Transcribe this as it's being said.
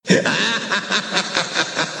I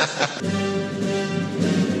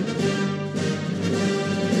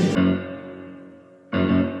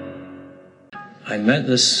met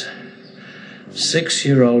this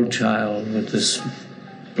 6-year-old child with this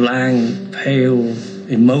blank, pale,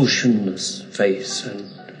 emotionless face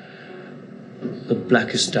and the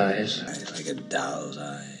blackest eyes. Like a doll's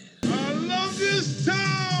eyes. I love this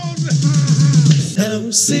town!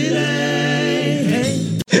 Hello, city!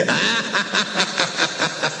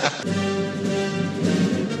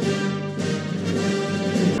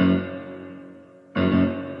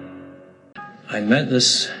 I met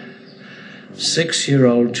this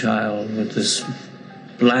 6-year-old child with this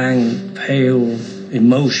blank, pale,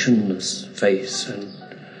 emotionless face and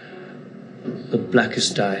the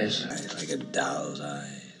blackest eyes. Like a doll's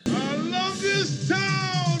eyes. I love this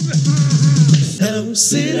town! Hello,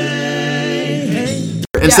 city!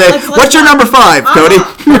 And say, what's your number 5, Cody?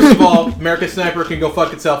 First of all, American Sniper can go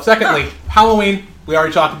fuck itself. Secondly, Halloween. We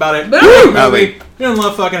already talked about it. Woo! Movie. We don't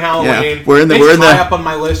love fucking Halloween. Yeah, we're in the high up on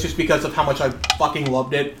my list just because of how much I fucking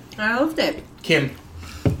loved it. I loved it. Kim.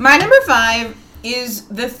 My number 5 is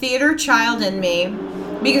the theater child in me,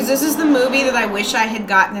 because this is the movie that I wish I had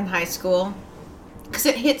gotten in high school, because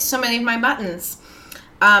it hits so many of my buttons.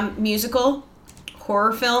 Musical,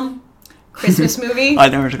 horror film, Christmas movie, I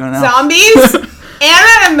know where to go now. zombies,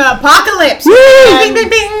 and the apocalypse. Woo! Bing, bing,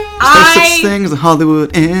 bing. There's such things, a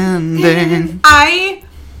Hollywood ending. I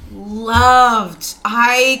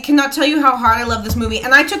cannot tell you how hard I love this movie,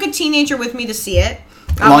 and I took a teenager with me to see it.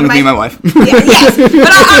 Along with me and my wife. Yes,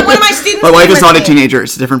 but one of my students. My wife came is not a with me. teenager;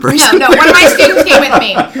 it's a different person. No. One of my students came with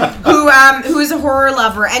me, who is a horror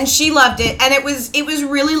lover, and she loved it, and it was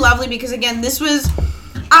really lovely because again, this was.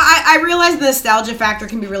 I realize the nostalgia factor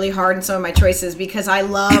can be really hard in some of my choices because I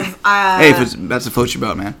love. Hey, that's a float your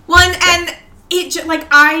boat, man. One and it just, like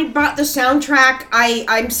I bought the soundtrack.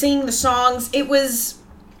 I'm singing the songs. It was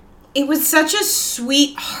such a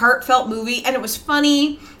sweet, heartfelt movie, and it was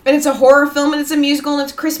funny. And it's a horror film, and it's a musical, and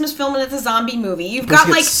it's a Christmas film, and it's a zombie movie. You've got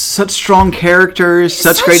like such strong characters,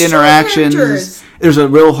 such great interactions. Characters. There's a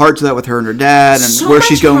real heart to that with her and her dad, and so where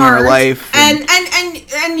she's going in her heart. life.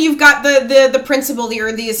 And you've got the principal,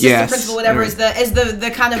 or the assistant principal, whatever, is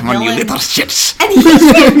the kind of Come villain. on, you little shits. And he's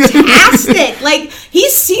fantastic. Like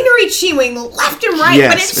he's scenery chewing left and right,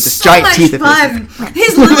 but it's with this so giant much teeth fun.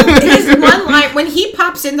 His one line when he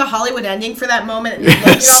pops into Hollywood Ending for that moment and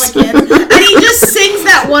he's looking at all the kids, and he just sings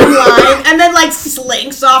that one line and then like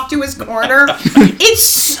slinks off to his corner. It's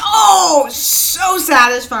so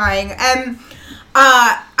satisfying. And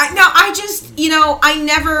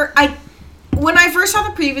when I first saw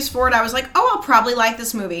the previews for it, I was like, oh, I'll probably like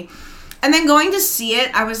this movie. And then going to see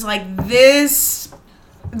it, I was like, this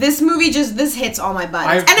movie this hits all my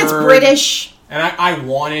buttons. And it's British. And I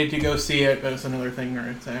wanted to go see it, but it's another thing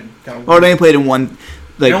where it's they only played in one.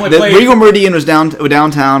 Like the Regal Meridian was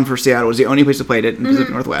downtown for Seattle. Was the only place that played it in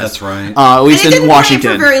Pacific Northwest. That's right. At least in Washington.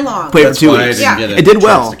 Play it for very long. Played for 2 weeks. It did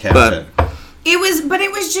well, but it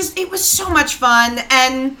was so much fun.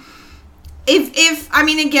 And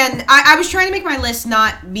I was trying to make my list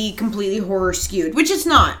not be completely horror skewed, which it's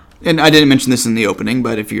not. And I didn't mention this in the opening,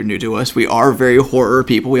 but if you're new to us, we are very horror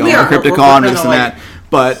people. We all are Crypticon, this and that.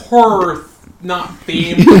 But horror, not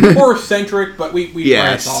themed, horror centric, but we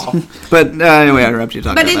yes. off. But anyway, I interrupted you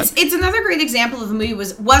talking about that. But it's another great example of a movie.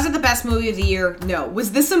 Was it the best movie of the year? No.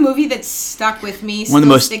 Was this a movie that stuck with me? One of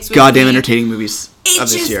the most goddamn entertaining movies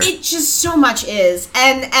of this year. It just so much is,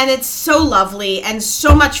 and it's so lovely and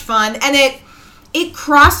so much fun, and it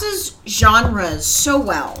crosses genres so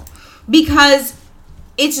well because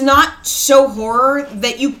it's not so horror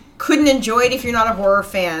that you couldn't enjoy it if you're not a horror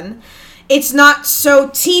fan. It's not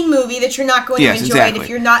so teen movie that you're not going to enjoy it if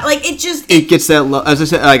you're not like it. It gets that as I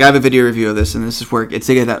said. Like I have a video review of this, and this is where it's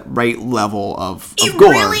to get that right level of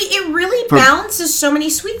gore. It really balances so many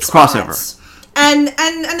sweet spots. Crossover. And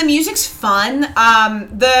the music's fun.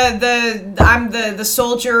 I'm the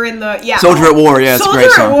soldier in the Soldier at War. Yeah, it's a great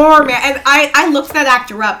song. Soldier at War, man. And I looked that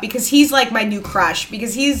actor up because he's like my new crush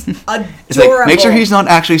because he's adorable. It's like, make sure he's not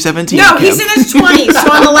actually 17. No, Kim. He's in his 20s, so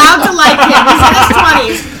I'm allowed to like him.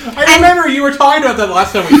 He's in his 20s. I remember you were talking about that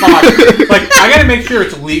last time we talked. Like, I gotta make sure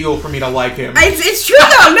it's legal for me to like him. It's true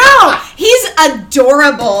though. No, he's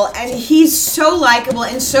adorable and he's so likable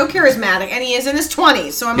and so charismatic, and he is in his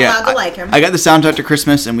 20s, so I'm allowed to like him. I got the soundtrack to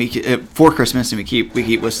Christmas and for Christmas, and we keep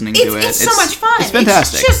listening to it. It's so much fun. It's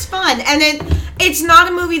fantastic. It's just fun, and It's not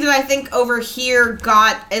a movie that I think over here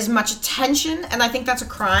got as much attention, and I think that's a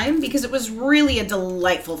crime because it was really a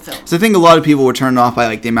delightful film. So I think a lot of people were turned off by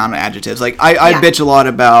like the amount of adjectives. Like I bitch a lot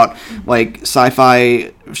about like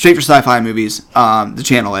sci-fi, straight for sci-fi movies, the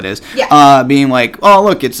channel that is, being like, oh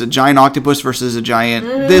look, it's a giant octopus versus a giant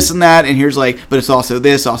this and that, and here's like, but it's also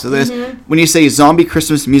this, also this. When you say zombie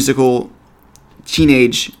Christmas musical,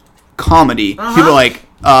 teenage comedy, people are like,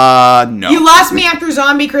 no. You lost me after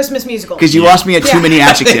Zombie Christmas Musical. Because you lost me at too many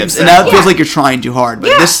adjectives. And now it feels like you're trying too hard.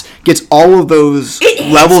 But this gets all of those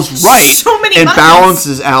levels right. So many and buttons.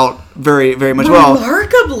 Balances out very, very much well.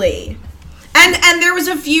 Remarkably. And there was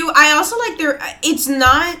a few, I also like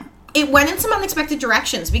it went in some unexpected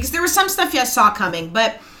directions. Because there was some stuff I saw coming.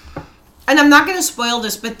 But, and I'm not going to spoil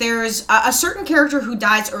this, but there's a certain character who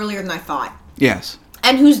dies earlier than I thought. Yes.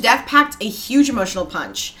 And whose death packed a huge emotional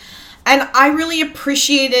punch. And I really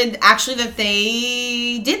appreciated, actually, that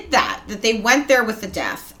they did that. That they went there with the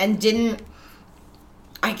death and didn't...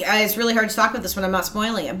 it's really hard to talk about this when I'm not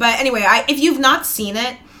spoiling it. But anyway, if you've not seen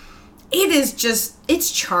it, it is just...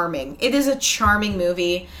 It's charming. It is a charming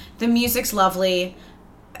movie. The music's lovely.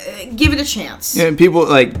 Give it a chance. Yeah, people,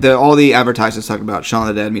 like, all the advertisements talk about Shaun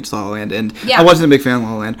of the Dead meets La La Land. And I wasn't a big fan of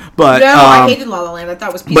La La Land. But, no, I hated La La Land. I thought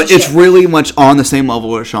it was a piece of shit. But it's really much on the same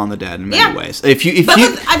level as Shaun of the Dead in many ways. If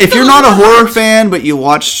you're not a horror fan, but you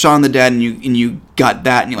watch Shaun of the Dead and you got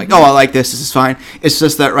that and you're like, oh, I like this is fine. It's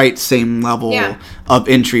just that same level of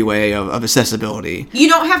entryway, of accessibility. You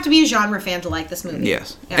don't have to be a genre fan to like this movie.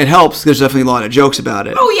 Yes. It helps. There's definitely a lot of jokes about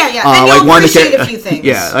it. Oh, yeah. And you'll appreciate a few things.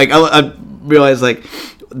 Yeah, like I realized, like,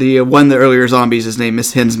 the one of the earlier zombies is named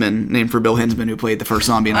Miss Hinsman, named for Bill Hinsman, who played the first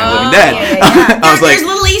zombie in Night of the Living Dead. Yeah. I was like, there's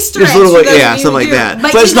little Easter eggs. Stuff like that.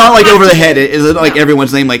 But it's not like over the head. It's like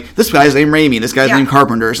everyone's name, like, this guy's named Raimi, this guy's named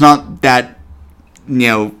Carpenter. It's not that,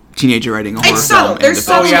 teenager writing a horror film. It's subtle. There's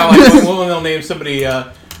subtle. Like when they'll name somebody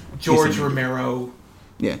George Romero.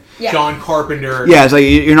 Yeah. John Carpenter. Yeah, it's like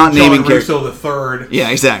you're not naming characters. John Russo III.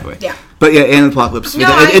 Yeah, exactly. Yeah. But yeah, and Apocalypse. It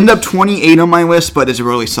ended up 28 on my list, but it's a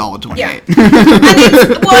really solid 28. Yeah. And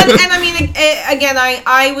I mean, again,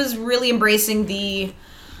 I was really embracing the.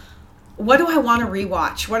 What do I want to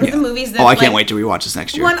rewatch? What are the movies that? Oh, I can't wait to rewatch this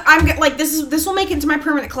next year. I'm like this will make it into my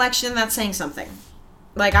permanent collection, and that's saying something.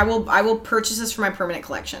 Like I will purchase this for my permanent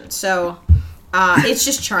collection. So. It's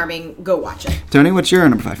just charming. Go watch it. Tony, what's your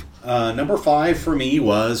number 5? Number 5 for me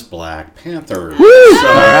was Black Panther. Woo!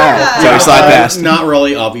 Slide past. Not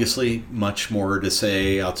really, obviously, much more to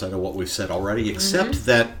say outside of what we've said already, except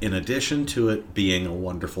that in addition to it being a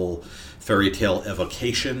wonderful fairy tale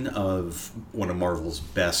evocation of one of Marvel's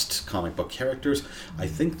best comic book characters, I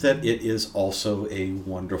think that it is also a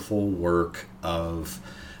wonderful work of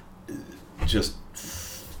just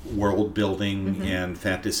world building and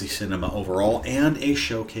fantasy cinema overall, and a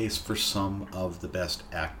showcase for some of the best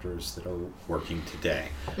actors that are working today.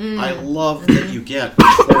 I love that you get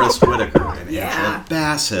Forrest Whitaker and Angela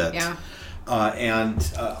Bassett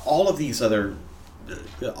and all of these other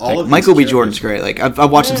Michael B. Jordan's great. Like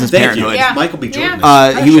I've watched him since Parenthood. Yeah. Michael B.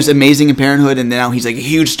 Jordan. He was amazing in Parenthood, and now he's like a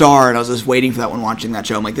huge star. And I was just waiting for that one, watching that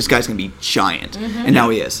show. I'm like, this guy's gonna be giant, and now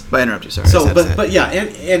he is. But I interrupt you. Sorry. So, but yeah.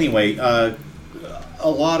 Anyway.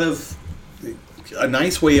 A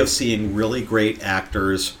nice way of seeing really great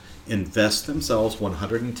actors invest themselves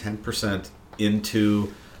 110%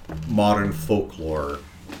 into modern folklore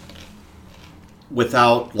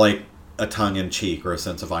without like a tongue-in-cheek or a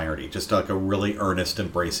sense of irony, just like a really earnest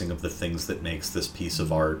embracing of the things that makes this piece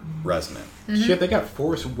of art resonant. Shit, they got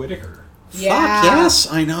Forrest Whitaker. Fuck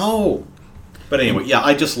yes, I know. But anyway, yeah,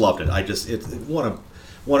 I just loved it. It's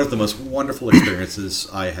one of the most wonderful experiences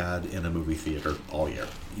I had in a movie theater all year,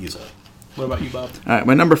 easily. What about you, Bob? All right,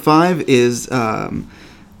 my number 5 is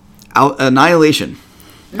Annihilation,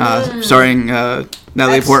 starring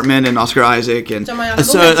Natalie Portman and Oscar Isaac, and so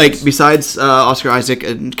like besides Oscar Isaac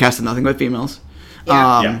and cast of nothing but females.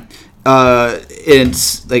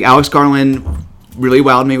 It's like Alex Garland really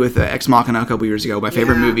wowed me with Ex Machina a couple years ago, my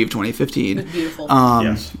favorite movie of 2015. It's beautiful.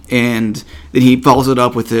 And then he follows it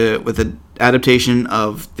up with the adaptation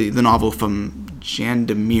of the novel from Jan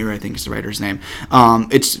Demir, I think is the writer's name.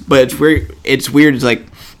 It's weird. It's like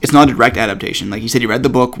it's not a direct adaptation. Like he said, he read the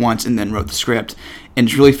book once and then wrote the script, and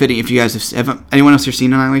it's really fitting. If you guys have anyone else here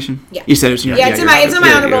seen Annihilation? Yeah, you said it's it's in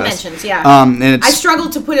my honorable mentions. Yeah, and I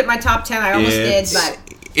struggled to put it in my top 10. I almost did, but.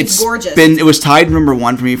 It's gorgeous. It was tied number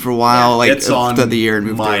 1 for me for a while. Like it's on the year and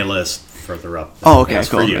moved my list further up. Okay,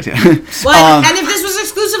 cool. Well, and if this was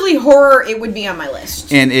exclusively horror, it would be on my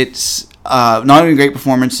list. And it's not only great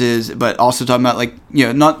performances, but also talking about like, you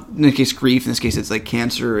know, not in this case grief. In this case, it's like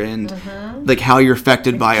cancer and like how you're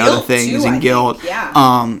affected by guilt other things too, and I guilt. think,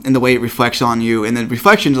 yeah. And the way it reflects on you, and then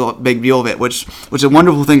reflection is a big deal of it, which is a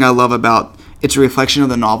wonderful thing I love about. It's a reflection of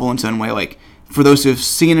the novel in its own way. Like for those who've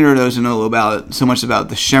seen it or those who know about it, so much about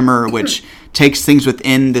the shimmer, which takes things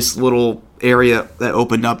within this little area that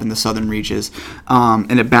opened up in the southern reaches,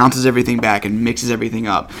 and it bounces everything back and mixes everything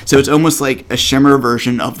up. So it's almost like a shimmer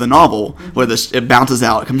version of the novel, where it bounces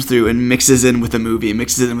out, comes through, and mixes in with the movie,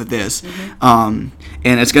 mixes in with this, and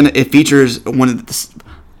it features one of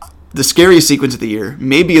the scariest sequence of the year,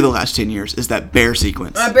 maybe of the last 10 years, is that bear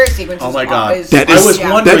sequence. Bear sequence. Oh my God. That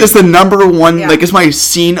is the number one. Yeah. Like, it's my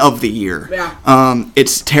scene of the year. Yeah.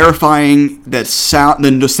 It's terrifying. That sound,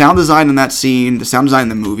 the sound design in that scene, the sound design in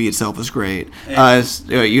the movie itself was great. You had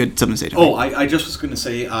something to say to me. Oh, I just was going to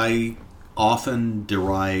say, I often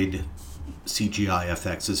deride CGI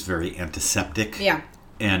effects as very antiseptic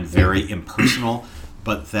and very impersonal,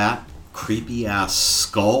 but that creepy ass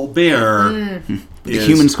skull bear. The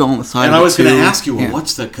human skull on the side. And of I was going to ask you, well,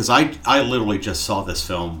 what's the? Because I literally just saw this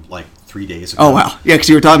film like 3 days ago. Oh wow, yeah, because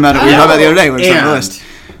you were talking about it. We were talking about it the other day. When it was on the list.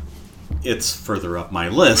 It's further up my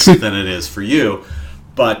list than it is for you,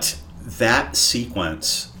 but that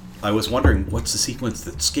sequence, I was wondering, what's the sequence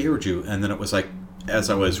that scared you? And then it was like,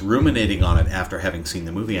 as I was ruminating on it after having seen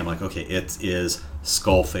the movie, I'm like, okay, it is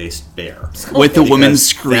skull-faced bear with the woman's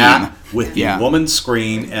scream. With the woman's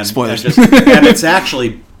scream, and spoilers, and it's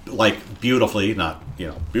actually like beautifully, not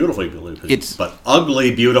beautifully, but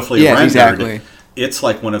ugly, beautifully rendered. Exactly. It's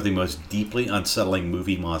like one of the most deeply unsettling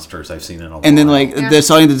movie monsters I've seen in a while. And then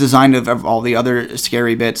the design of all the other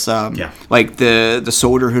scary bits, like the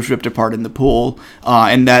soldier who's ripped apart in the pool,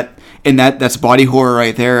 and that's body horror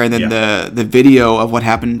right there. And then the video of what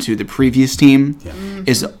happened to the previous team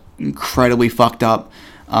is incredibly fucked up.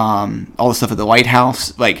 All the stuff at the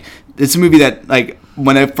lighthouse, like it's a movie that like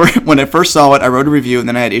when I first saw it, I wrote a review, and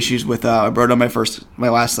then I had issues with I wrote on my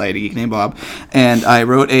last site, A Geek Named Bob, and I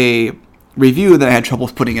wrote a review that I had trouble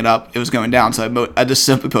putting it up. It was going down, so I just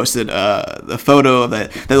simply posted the photo of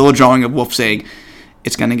that little drawing of Wolf saying,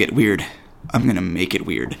 "It's gonna get weird. I'm gonna make it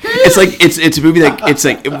weird." It's like it's a movie that it's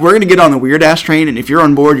like we're gonna get on the weird ass train, and if you're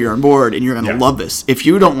on board, you're on board, and you're gonna love this. If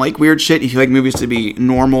you don't like weird shit, if you like movies to be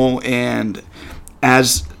normal and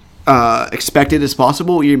as expected as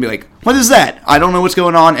possible, you're gonna be like, what is that? I don't know what's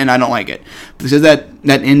going on, and I don't like it, because that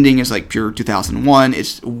ending is like pure 2001.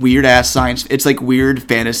 It's weird ass science. It's like weird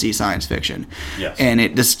fantasy science fiction, and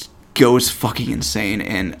it just goes fucking insane.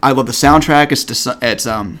 And I love the soundtrack. It's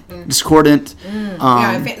discordant.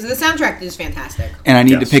 The soundtrack is fantastic. And I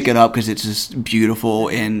need to pick it up because it's just beautiful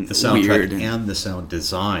and the soundtrack weird and the sound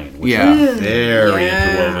design. Which are very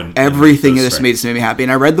interwoven. Everything in this made me happy.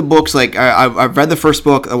 And I read the books. Like I've read the first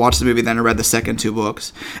book. I watched the movie. Then I read the second 2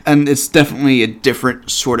 books. And it's definitely a different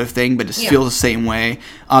sort of thing, but it feels the same way.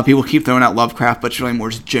 People keep throwing out Lovecraft, but it's really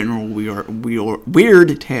more just general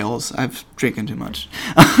weird tales. I've drinking too much.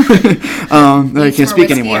 I can't speak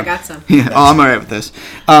anymore. I got some. I'm alright with this.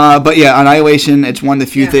 But yeah, Annihilation. It's one of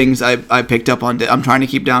the few things I picked up on. I'm trying to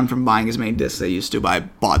keep down from buying as many discs as I used to, but I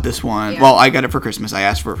bought this one. Well, I got it for Christmas. I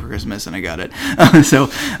asked for it for Christmas, and I got it. So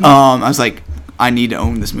I was like, I need to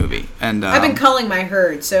own this movie. And I've been culling my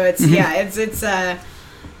herd, so it's it's.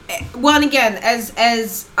 Well, and again,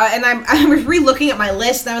 and I was re-looking at my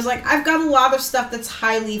list, and I was like, I've got a lot of stuff that's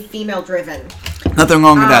highly female-driven. Nothing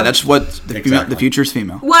wrong with that. That's what the future's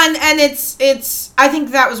female. One, and it's. I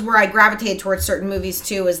think that was where I gravitated towards certain movies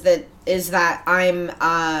too. Is that I'm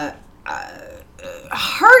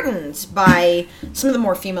heartened by some of the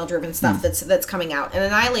more female-driven stuff that's coming out, and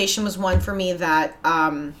Annihilation was one for me that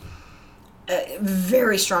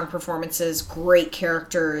very strong performances, great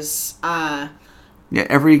characters. Yeah,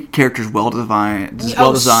 every character's well-designed,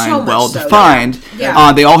 so well-defined. So,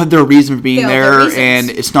 yeah. They all have their reason for being there, and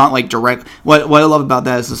it's not like direct. What I love about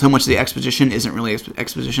that is so much of the exposition isn't really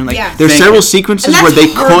exposition. Like there's several sequences where they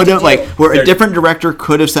could have, where a different director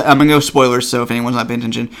could have said. I'm gonna go spoilers, so if anyone's not paying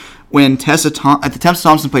attention, when Tessa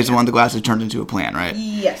Thompson plays the one, the glasses turned into a plan, right?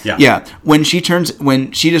 Yes. Yeah. When she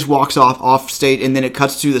just walks off state, and then it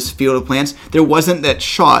cuts through this field of plants. There wasn't that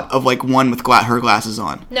shot of like one with her glasses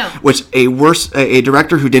on. No. Which a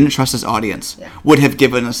director who didn't trust his audience would have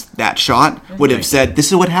given us that shot. Would have said, "This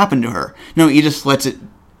is what happened to her." No, he just lets it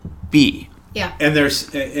be. Yeah.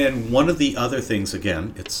 And one of the other things,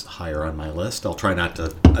 again, it's higher on my list. I'll try not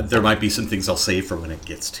to. There might be some things I'll save for when it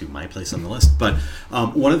gets to my place on the list. But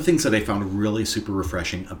one of the things that I found really super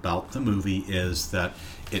refreshing about the movie is that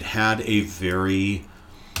it had a very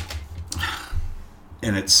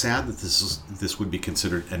and it's sad that this would be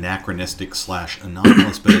considered anachronistic /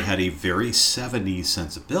 anomalous, but it had a very 70s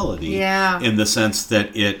sensibility. Yeah. In the sense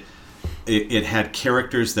that it had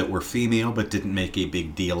characters that were female, but didn't make a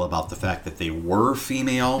big deal about the fact that they were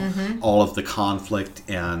female. All of the conflict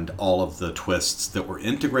and all of the twists that were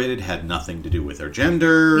integrated had nothing to do with their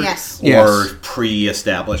gender. Yes. Or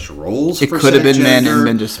pre-established roles. It for could have said been men gender. and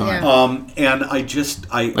been just fine. Yeah. And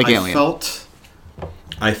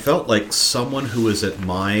I felt like someone who was at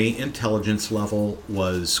my intelligence level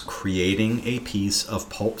was creating a piece of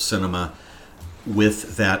pulp cinema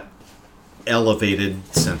with that elevated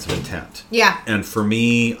sense of intent. Yeah. And for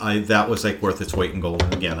me, that was like worth its weight in gold.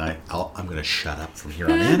 And again, I'm going to shut up from here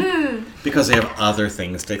on in because I have other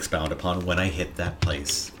things to expound upon when I hit that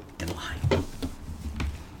place in line.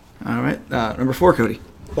 All right, number 4, Cody.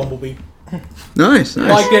 Bumblebee. Nice. I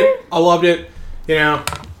liked it. I loved it. You know,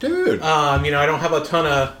 Dude. I don't have a ton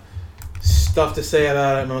of stuff to say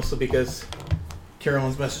about it, mostly because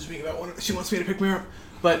Carolyn's messaged me about one. She wants me to pick me up,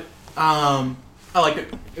 but I liked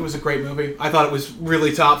it. It was a great movie. I thought it was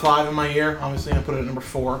really top 5 in my year. Obviously, I put it at number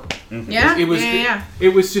 4. Yeah. It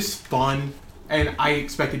was just fun, and I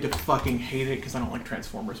expected to fucking hate it because I don't like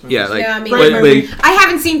Transformers movies. Yeah, like Yeah, me Great neither. movie. I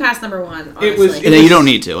haven't seen past number 1. Honestly. It was- And then you don't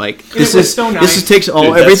need to. Like this was is so nice. this is, takes all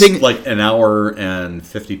Dude, that's everything. like an hour and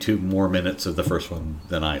 52 more minutes of the first one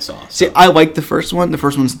than I saw. See, I like the first one. The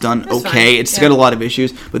first one's done That's okay. fine. It's Yeah. got a lot of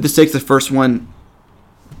issues, but this takes the first one,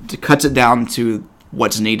 cuts it down to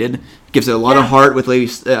what's needed. Gives it a lot of Yeah. heart with Lady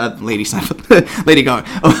Seinfeld, Lady Gaga,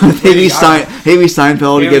 Haley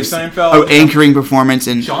Steinfeld Haley gives Steinfeld, an anchoring performance,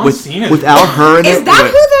 and John Cena's without her in Is it, that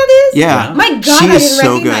who that is? Yeah. My God, She I is didn't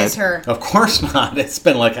so recognize good. her. Of course not. It's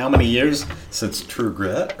been like how many years since True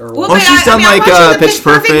Grit? Or Well, what? Oh, but she's done, I like, watched the Pitch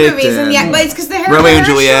Perfect movies, and yeah, and but it's because the hair. Romeo the and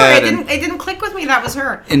hair, Juliet Sure, and- it didn't click with me. That was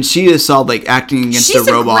her. and she is solid, like acting against She's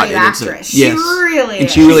a robot. a great and it's actress. She really and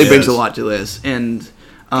is. she really She brings is. a lot to this. And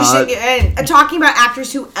And talking about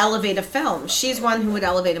actors who elevate a film, she's one who would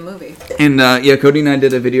elevate a movie. Cody and I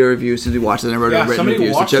did a video review since we watched it, and I wrote a Yeah, written somebody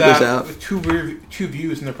review. So watched check that this out. with two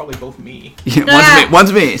views, and they're probably both me. Yeah,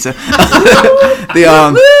 one's me. So,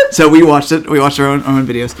 so we watched it. We watched our own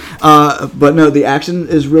videos. But no, the action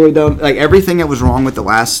is really done. Like everything that was wrong with the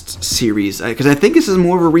last series, because I think this is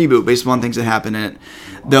more of a reboot based upon things that happen in it.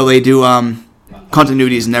 Though they do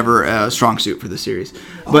continuity is never a strong suit for the series.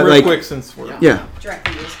 But Real like, quick, since we're yeah,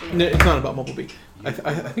 it's not about Bumblebee. I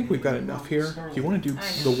think we've got enough here. Do you want to do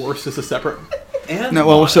the worst as a separate? no,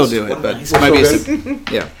 well we'll still do it, but it might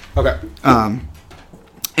be yeah. Okay.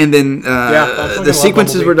 And then the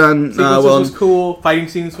sequences were done Sequences well. was cool. Fighting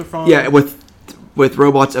scenes were fun. Yeah, with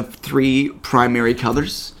robots of 3 primary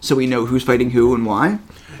colors, so we know who's fighting who and why.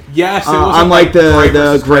 Yes. It wasn't Unlike gray the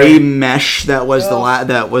versus gray mesh that was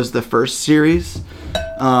that was the first series.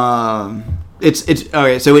 It's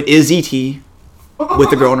okay. So it is E.T. with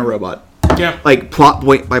the girl and a robot, Yeah. like plot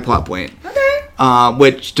point by plot point. Okay.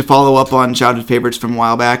 Which, to follow up on childhood favorites from a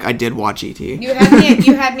while back, I did watch E.T. You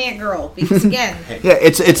had me at girl because again, Yeah,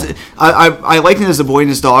 it's I likened it as a boy and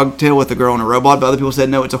his dog tale with a girl and a robot, but other people said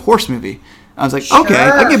no, it's a horse movie. I was like, okay,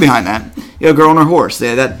 I get behind that. Girl and a horse.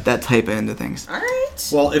 Yeah, that type of into things. all right.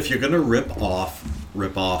 Well, if you're going to rip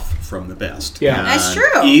off from the best. Yeah. That's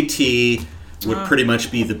true. E.T. would pretty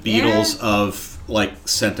much be the Beatles of like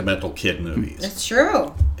sentimental kid movies. That's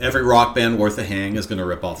true. Every rock band worth a hang is going to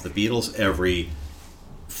rip off the Beatles. Every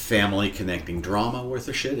family connecting drama worth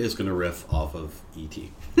a shit is going to riff off of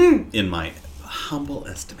E.T. In my humble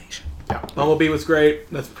estimation. Yeah. Bumblebee was great.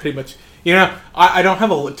 That's pretty much. I don't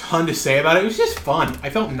have a ton to say about it. It was just fun. I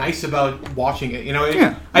felt nice about watching it.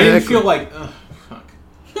 I didn't feel like, ugh, fuck.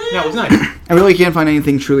 No, it was nice. I really can't find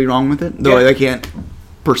anything truly wrong with it, though Yeah. I can't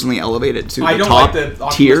personally elevate it to I the don't top like the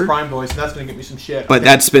Optimus tier. Prime voice, and that's going to get me some shit. But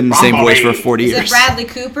that's been the same voice for 40 Is years. it Bradley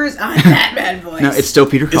Cooper's? Oh, Batman voice. No, it's still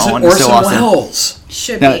Peter Is it Cullen. It's still Orson awesome. Welles?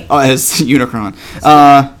 should No, be as Unicron.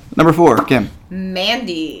 Number 4, Kim.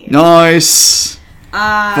 Mandy. Nice.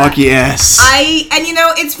 Fuck yes.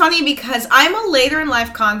 It's funny because I'm a later in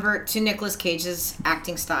life convert to Nicolas Cage's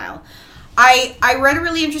acting style. I read a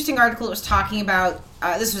really interesting article that was talking about,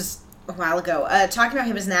 this was a while ago, talking about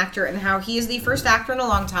him as an actor and how he is the first actor in a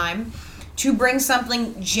long time to bring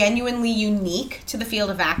something genuinely unique to the field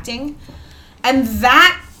of acting. And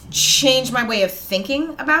that changed my way of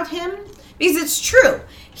thinking about him because it's true.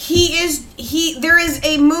 There is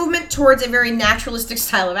a movement towards a very naturalistic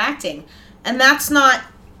style of acting. And that's not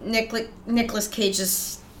Nicolas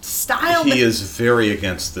Cage's style. He is very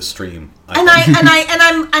against the stream.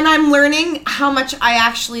 I'm learning how much I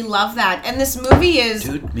actually love that. And this movie is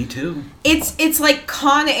Dude, me too. it's like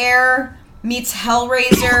Con Air meets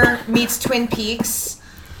Hellraiser meets Twin Peaks.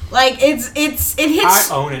 Like it hits. I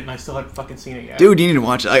own it, and I still haven't fucking seen it yet. Dude, you need to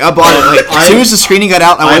watch it. Like, I bought it. Like, as soon as the screening got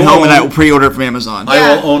out, I went home and I pre-ordered it from Amazon.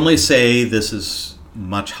 I will only say this is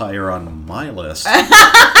much higher on my list. And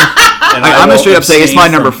I'm gonna straight up say it's my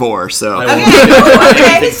number 4. So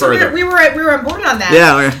Okay, so we were on board on that.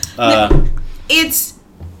 Yeah. It's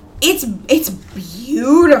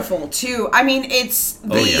beautiful too. I mean, it's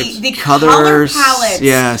the color colors, palettes,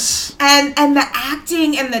 yes, and the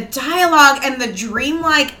acting and the dialogue and the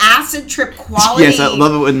dreamlike acid trip quality. Yes, I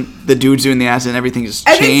love it when the dude's doing the acid and everything is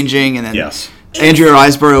changing, and then Andrea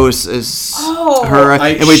Riseborough is her.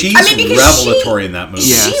 She's revelatory in that movie.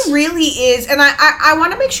 Yes. She really is, and I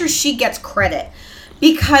want to make sure she gets credit.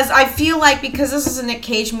 Because I feel like because this is a Nick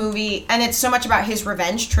Cage movie and it's so much about his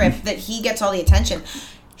revenge trip that he gets all the attention.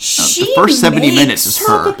 The first 70 minutes is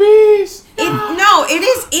her. It is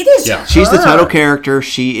her. She's the title character.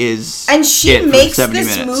 She is, and she makes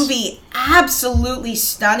this 70 movie absolutely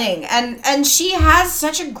stunning. And she has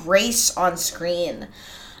such a grace on screen.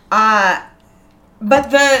 But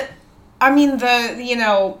the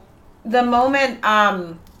moment.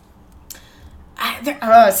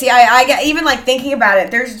 I get even like thinking about it.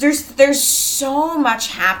 There's so much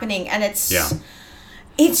happening, and it's just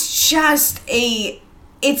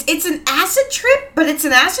it's an acid trip, but it's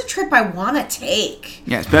an acid trip I want to take.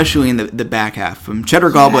 Yeah, especially in the back half from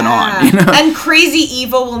Cheddar Goblin on. You know? And Crazy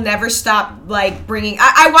Evil will never stop like bringing.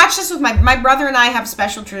 I watched this with my brother and I have a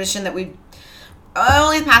special tradition that we.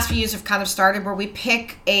 Only the past few years have kind of started where we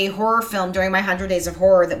pick a horror film during my 100 Days of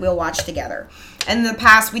Horror that we'll watch together. In the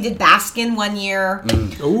past, we did Baskin one year.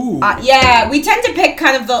 Ooh. We tend to pick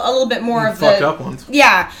kind of a little bit more of the... fucked up ones.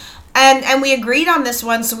 Yeah. And we agreed on this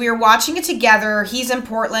one, so we were watching it together. He's in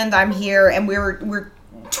Portland, I'm here, and we're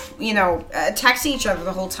texting each other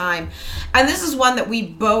the whole time. And this is one that we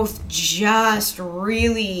both just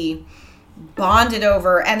really... bonded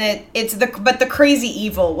over, and the Crazy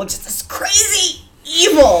Evil, which is this crazy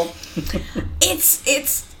evil. it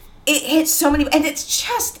hits so many, and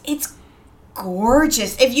it's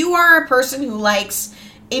gorgeous. If you are a person who likes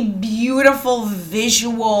a beautiful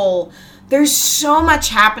visual, there's so much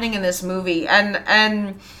happening in this movie, and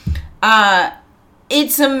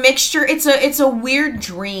it's a mixture. It's a weird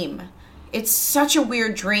dream. It's such a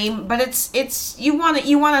weird dream, but it's you want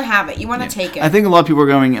to have it. You want to take it. I think a lot of people are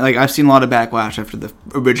going, like, I've seen a lot of backlash after the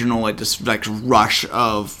original, like, this, like, rush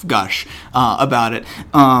of gush about it.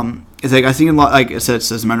 It's like, I see a lot, like I said, it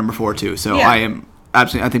says my number 4 too, so I am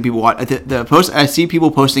absolutely, I think people watch, the post, I see people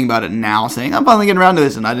posting about it now saying, I'm finally getting around to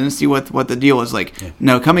this, and I didn't see what the deal is. Like,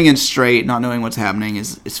 no, coming in straight, not knowing what's happening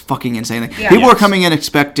is fucking insane. Like, people are coming in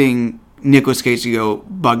expecting Nicolas Cage to go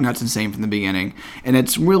bug nuts insane from the beginning, and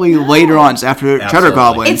it's really later on. It's after Cheddar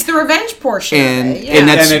Goblin. It's the revenge portion, and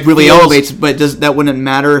that's really elevates. But that wouldn't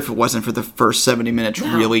matter if it wasn't for the first 70 minutes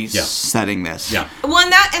really setting this. Yeah. Well,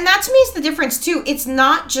 and that to me is the difference too. It's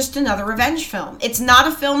not just another revenge film. It's not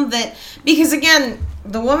a film that, because again,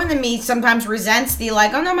 the woman in me sometimes resents the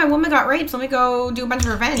like, oh no, my woman got raped, let me go do a bunch of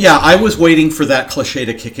revenge. Yeah, I was waiting for that cliche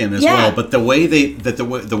to kick in as well. But the way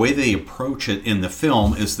they approach it in the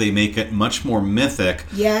film is they make it much more mythic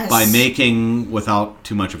by making, without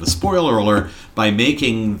too much of a spoiler alert, by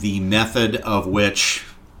making the method of which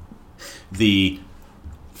the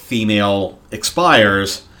female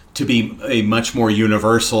expires to be a much more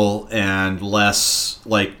universal and less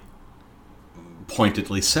like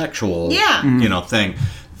pointedly sexual thing,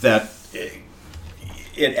 that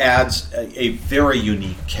it adds a very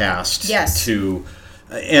unique cast to,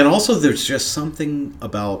 and also there's just something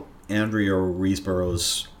about Andrea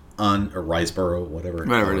Riseborough's or Riseborough, whatever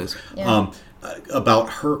it is, about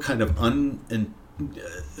her kind of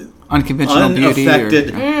unconventional beauty,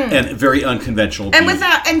 and very unconventional and beauty.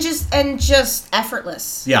 without and just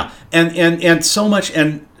effortless. Yeah, and so much,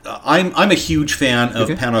 and I'm a huge fan of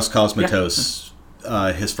Panos Cosmatos.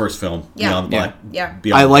 His first film, Beyond the Black.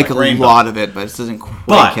 I like a lot of it, but it doesn't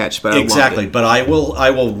quite catch. But exactly, I loved it. But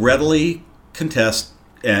I will readily contest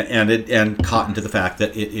and cotton to the fact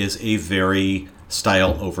that it is a very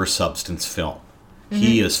style over substance film. Mm-hmm.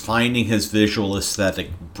 He is finding his visual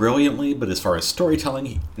aesthetic brilliantly, but as far as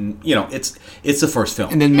storytelling, it's the first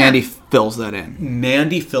film. And then Mandy fills that in.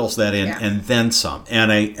 And then some.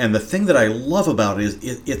 And the thing that I love about it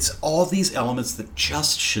is it's all these elements that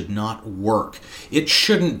just should not work. It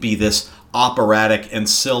shouldn't be this operatic and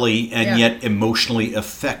silly and yet emotionally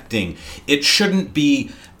affecting. It shouldn't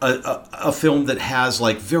be a film that has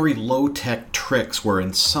like very low-tech tricks where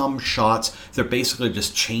in some shots they're basically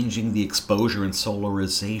just changing the exposure and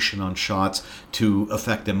solarization on shots to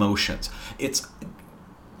affect emotions.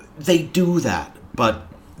 They do that, but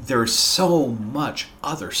there's so much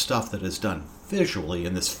other stuff that is done visually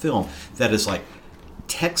in this film that is like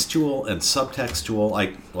textual and subtextual.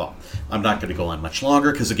 I'm not going to go on much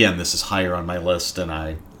longer because again, this is higher on my list, and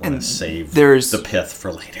I want to save the pith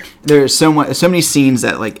for later. There's so many scenes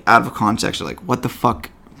that like out of context are like, what the fuck?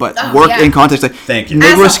 But work in context. Like, thank you.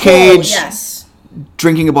 Nicolas Cage yes.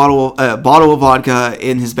 drinking a bottle of vodka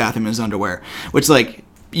in his bathroom in his underwear, which like.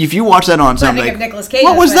 If you watch that on something, like, Nicolas Cage,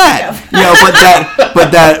 what was that? You know,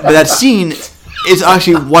 but that scene is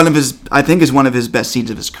actually one of his best scenes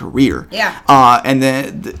of his career. Yeah. And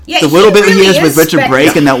then the little bit really he has with Richard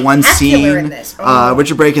Brake in that one scene,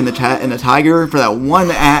 Richard Brake and the tiger for that one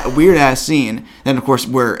weird ass scene. Then of course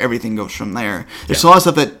where everything goes from there. There's a lot of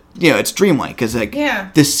stuff that it's dreamlike because like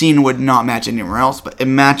this scene would not match anywhere else, but it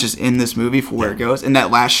matches in this movie for where it goes. And that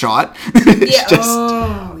last shot,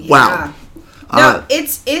 wow. No,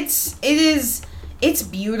 it's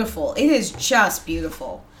beautiful. It is just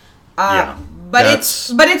beautiful. But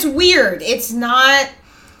it's weird. It's not.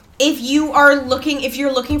 If you're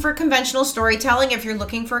looking for conventional storytelling, if you're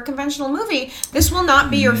looking for a conventional movie, this will not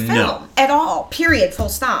be your film at all. Period. Full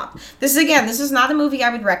stop. This is not a movie I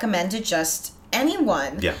would recommend to just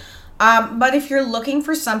anyone. Yeah. But if you're looking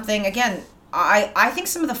for something, again, I think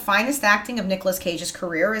some of the finest acting of Nicolas Cage's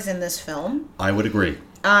career is in this film. I would agree.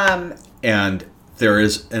 And there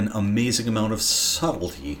is an amazing amount of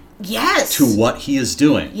subtlety to what he is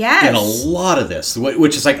doing in a lot of this,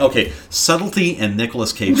 which is like, okay, subtlety and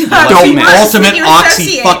Nicolas Cage don't the ultimate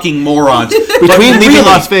oxy-fucking-morons. Between Leaving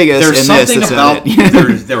Las Vegas and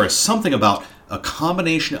this, there is something about a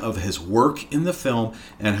combination of his work in the film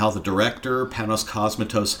and how the director, Panos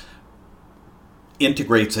Cosmatos,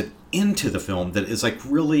 integrates it into the film that is like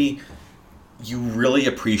really... You really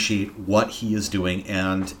appreciate what he is doing,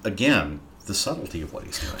 and again, the subtlety of what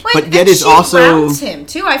he's doing. But yet it's also grounds him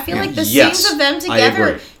too. I feel like the scenes of them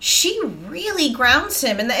together, she really grounds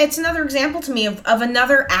him, and it's another example to me of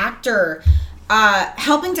another actor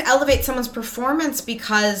helping to elevate someone's performance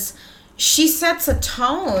because she sets a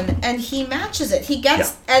tone and he matches it. He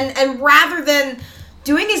gets and rather than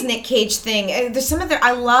doing his Nick Cage thing, there's some of their.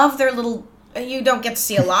 I love their little. You don't get to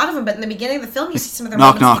see a lot of them, but in the beginning of the film, you see some of their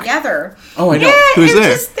moments together. Oh, I know. Yeah, who's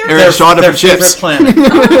there? They're shot of their chips. Planet.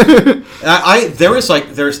 I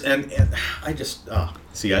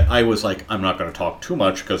was like, I'm not going to talk too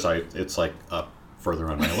much because it's like up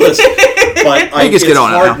further on my list. But it's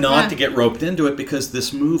hard not to get roped into it because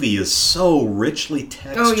this movie is so richly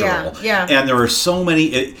textural. Oh, yeah. And there are so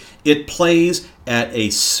many. It plays at a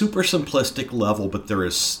super simplistic level, but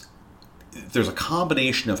there's a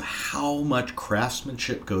combination of how much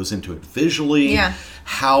craftsmanship goes into it visually,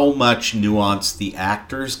 how much nuance the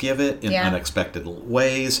actors give it in unexpected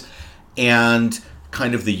ways, and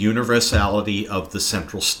kind of the universality of the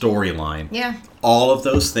central storyline. Yeah. All of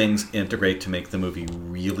those things integrate to make the movie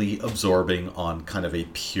really absorbing on kind of a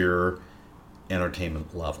pure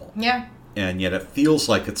entertainment level. Yeah. And yet it feels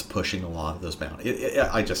like it's pushing a lot of those boundaries.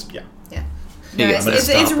 Yeah.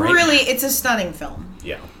 It's a stunning film.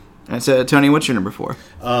 Yeah. And so, Tony, what's your number 4?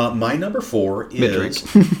 My number 4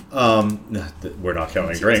 is... we're not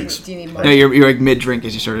counting drinks. Do you need more? No, you're like mid-drink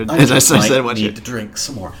as you started. As I said, I need to drink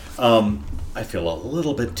some more. I feel a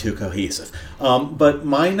little bit too cohesive. But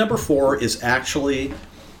my number 4 is actually...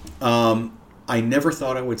 I never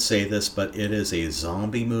thought I would say this, but it is a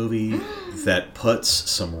zombie movie that puts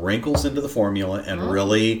some wrinkles into the formula and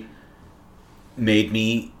really made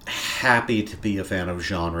me happy to be a fan of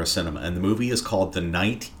genre cinema. And the movie is called The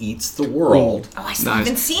Night Eats the World. Oh, I still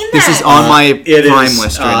haven't seen that. This is on my Prime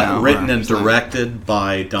list right now. Written and directed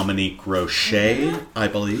by Dominique Roche, I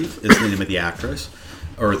believe, is the name of the actress.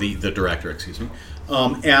 Or the director, excuse me.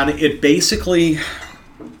 And it basically...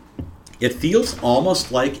 It feels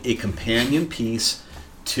almost like a companion piece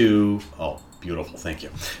to... Oh, beautiful, thank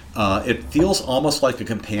you. It feels almost like a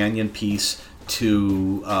companion piece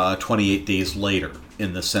to 28 Days Later,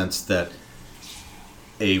 in the sense that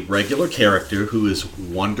a regular character who is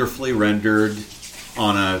wonderfully rendered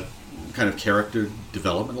on a kind of character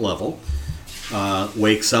development level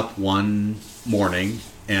wakes up one morning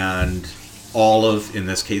and all of, in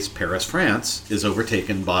this case, Paris, France, is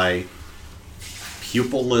overtaken by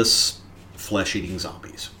pupilless, flesh-eating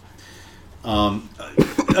zombies.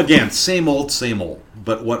 Again, same old, same old.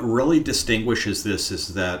 But what really distinguishes this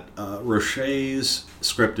is that Roche's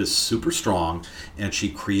script is super strong, and she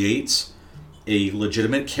creates a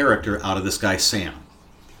legitimate character out of this guy Sam,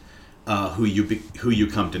 who you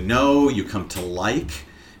come to know, you come to like,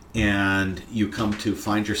 and you come to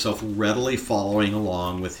find yourself readily following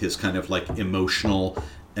along with his kind of like emotional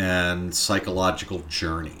and psychological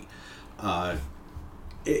journey.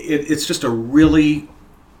 It's just a really,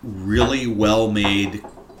 really well-made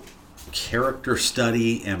character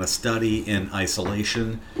study and a study in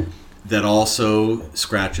isolation that also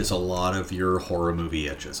scratches a lot of your horror movie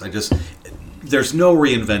itches. There's no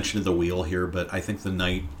reinvention of the wheel here, but I think The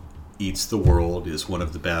Night Eats the World is one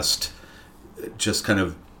of the best,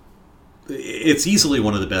 it's easily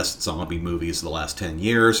one of the best zombie movies of the last 10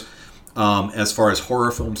 years. As far as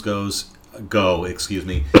horror films go, it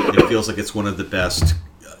feels like it's one of the best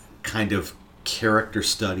kind of character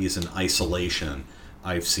studies in isolation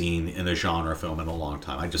I've seen in a genre film in a long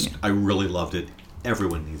time. I really loved it.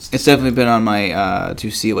 Everyone needs to. It's definitely been on my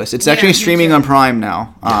to see list. It's actually streaming too. on Prime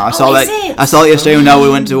now. I saw is that. it? I saw it yesterday. Now we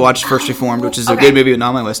went to watch First Reformed, which is a good movie, but not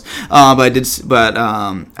on my list. I did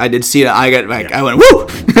see it. I went woo!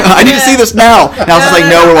 I need to see this now. And I was like,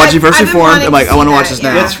 no, we're watching First Reformed. I'm like, I want to watch this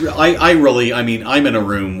now. I'm in a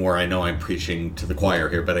room where I know I'm preaching to the choir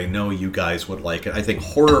here, but I know you guys would like it. I think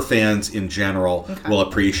horror fans in general will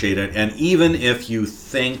appreciate it, and even if you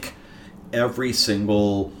think every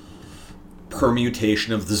single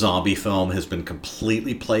permutation of the zombie film has been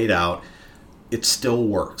completely played out, it still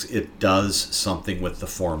works. It does something with the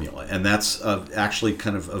formula, and that's actually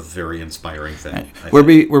kind of a very inspiring thing.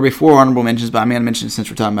 We're before honorable mentions, but I'm going to mention, since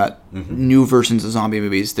we're talking about new versions of zombie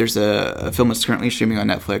movies, there's a film that's currently streaming on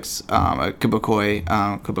Netflix,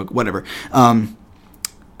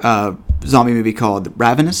 zombie movie called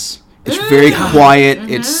Ravenous. It's very quiet.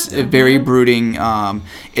 It's very brooding.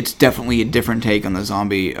 It's definitely a different take on the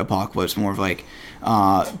zombie apocalypse. More of like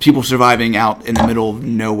people surviving out in the middle of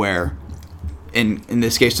nowhere. In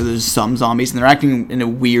this case, so there's some zombies, and they're acting in a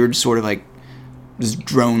weird sort of like this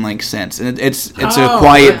drone-like sense. And it's a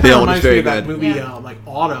quiet build. It's very good. That movie like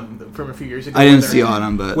Autumn from a few years ago. I didn't see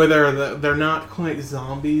Autumn, but where they're not quite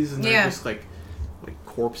zombies, and they're just like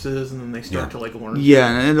corpses, and then they start to like learn.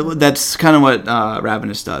 Yeah, and that's kind of what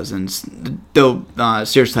Ravenous does. And though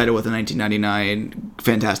serious title with a 1999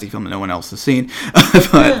 fantastic film that no one else has seen,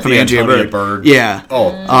 but from Andrea Bird. Yeah.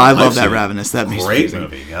 I love that Ravenous. That makes great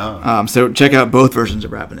movie. Yeah. So check out both versions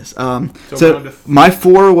of Ravenous. So my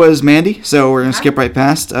 4 was Mandy. So we're gonna skip right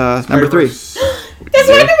past number 3. That's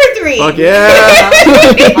my number 3. Fuck yeah!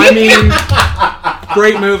 I mean,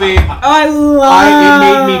 great movie. I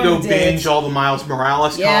it made me go binge all the Miles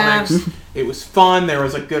Morales comics. It was fun. There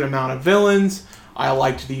was a good amount of villains. I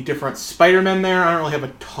liked the different Spider-Men there. I don't really have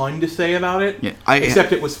a ton to say about it,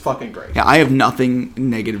 except it was fucking great. Yeah, I have nothing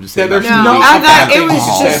negative to say about it. It was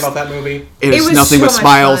just say about that movie. It was nothing but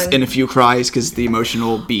smiles and a few cries because the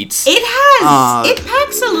emotional beats. It has. It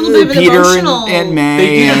packs a little bit of an emotional. Peter and May. They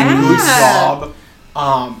did a good job.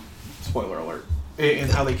 Spoiler alert. In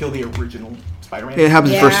how they kill the original Spider-Man. It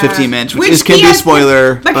happens in the first 15 minutes, which can be a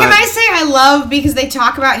spoiler. But can I say I love because they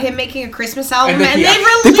talk about him making a Christmas album and they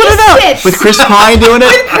released put it out with Chris Pine doing it.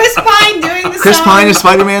 With Chris Pine doing the Chris song. Pine as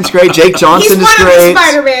Spider-Man's great. Jake Johnson is great. He's one of the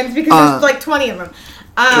Spider-Mans because there's like 20 of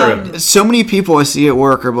them. So many people I see at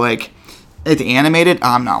work are like, it's animated,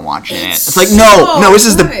 I'm not watching it. It's like, no, this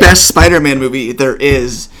is the best Spider-Man movie there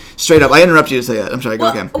is. Straight up. I interrupt you to say that. I'm sorry, go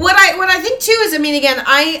again. What I think too is, I mean, again,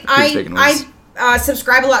 I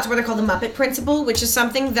subscribe a lot to what I call the Muppet Principle, which is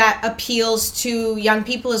something that appeals to young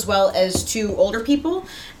people as well as to older people.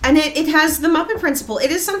 And it has the Muppet Principle.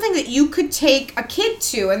 It is something that you could take a kid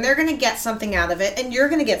to, and they're going to get something out of it, and you're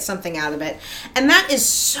going to get something out of it. And that is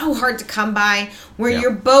so hard to come by, where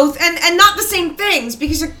you're both, and not the same things,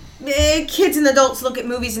 because kids and adults look at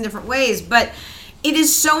movies in different ways, but it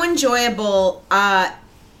is so enjoyable.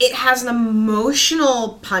 It has an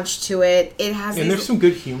emotional punch to it. And there's some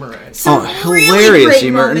good humor in it. Hilarious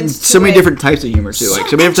humor, and so many different types of humor too. So many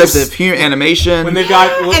different types of humor, animation. When they've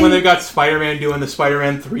got Spider-Man doing the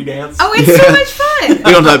Spider-Man 3 dance. Oh, it's so much fun.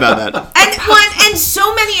 We don't talk about that. And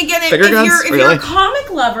so many again. If you're a comic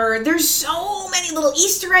lover, there's so many little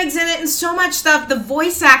Easter eggs in it, and so much stuff. The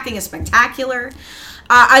voice acting is spectacular.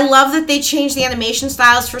 I love that they changed the animation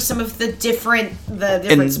styles for some of the different and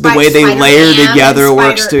the way they layer together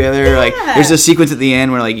works together. Yeah. Like there's a sequence at the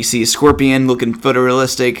end where like you see Scorpion looking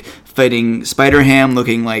photorealistic fighting Spider-Ham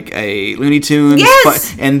looking like a Looney Tunes,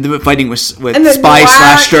 and fighting with Spy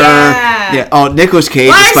Slasher. Yeah. Oh, Nicolas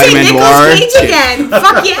Cage, Spider-Man Noir. Nicolas Cage again.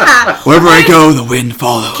 Fuck yeah. Wherever I go, the wind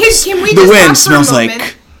follows. Can we the just wind smells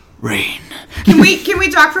like rain. Can we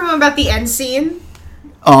talk for a moment about the end scene?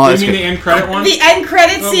 Oh, you mean the end credit one? The end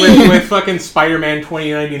credit scene with fucking Spider-Man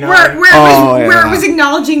 2099, where it was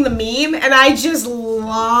acknowledging the meme, and I just loved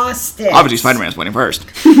lost it. Obviously, Spider-Man's winning first.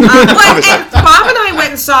 And Bob and I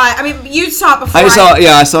went and saw it. I mean, you saw it before.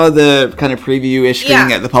 I saw the kind of preview-ish screening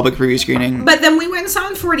Yeah. at the public preview screening. But then we went and saw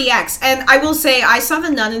it in 4DX. And I will say, I saw The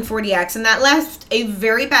Nun in 4DX, and that left a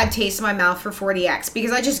very bad taste in my mouth for 4DX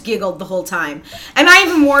because I just giggled the whole time. And I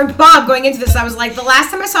even warned Bob going into this. I was like, the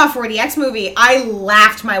last time I saw a 4DX movie, I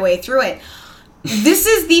laughed my way through it. This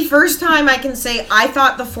is the first time I can say I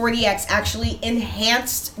thought the 4DX actually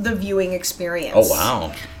enhanced the viewing experience. Oh,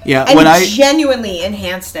 wow. Yeah, And genuinely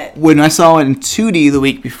enhanced it. when I saw it in 2D the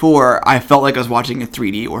week before, I felt like I was watching a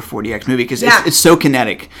 3D or 4DX movie because it's so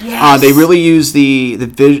kinetic. Yes. They really use the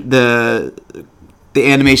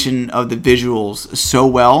animation of the visuals so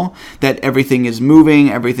well that everything is moving,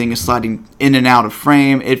 everything is sliding in and out of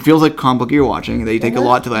frame. It feels like comic book you're watching. They take a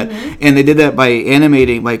lot to that, and they did that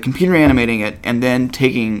by computer animating it, and then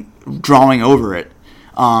drawing over it.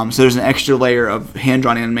 So there's an extra layer of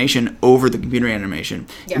hand-drawn animation over the computer animation.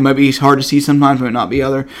 Yeah. It might be hard to see sometimes, might not be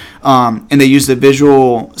other. And they use the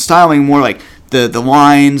visual styling more like the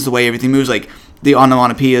lines, the way everything moves, like the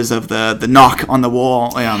onomatopoeias of the knock on the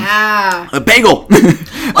wall. A bagel!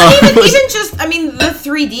 Well, even just, I mean, the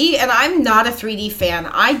 3D, and I'm not a 3D fan.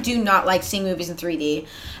 I do not like seeing movies in 3D.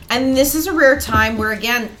 And this is a rare time where,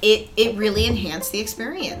 again, it really enhanced the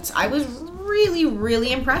experience. I was really,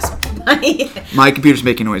 really impressed by it. My computer's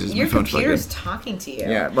making noises. Your my phone's plugged in. computer's talking to you.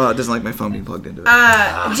 Yeah, well, it doesn't like my phone being plugged into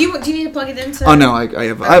it. Do you need to plug it into? Oh no, I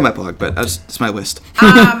have my plug, but it's my list.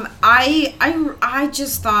 I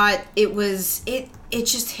just thought it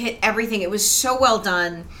just hit everything. It was so well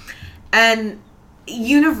done, and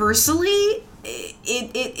universally,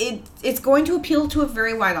 it's going to appeal to a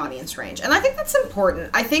very wide audience range, and I think that's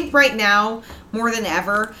important. I think right now more than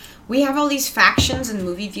ever, we have all these factions in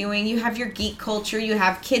movie viewing. You have your geek culture, you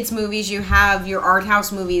have kids movies, you have your art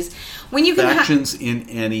house movies. When you can Factions in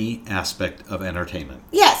any aspect of entertainment.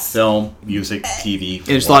 Yes. Film, music, TV.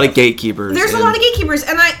 There's a lot of gatekeepers. There's a lot of gatekeepers,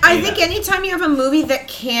 and I think anytime you have a movie that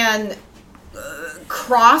can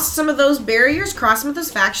cross some of those barriers, cross some of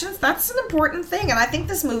those factions, that's an important thing, and I think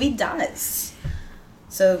this movie does.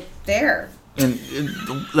 So there. And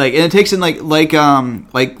it takes in like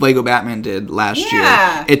Lego Batman did last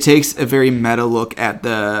year. It takes a very meta look at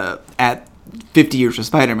 50 years of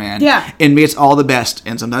Spider-Man. Yeah. And makes all the best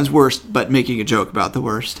and sometimes worst, but making a joke about the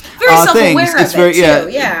worst. Very self-aware things. of It's very, it, too,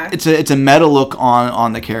 yeah. It's a meta look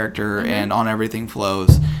on the character and on everything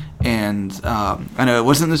flows. And I know,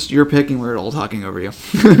 wasn't this your pick and we were all talking over you?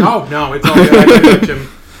 No, it's all good. I didn't touch him.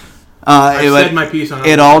 I've said my piece on it.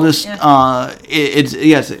 It all just it's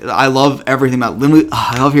yes. I love everything about Lily.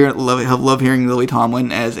 I love hearing Lily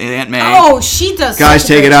Tomlin as Aunt May. Oh, she does. Guys, such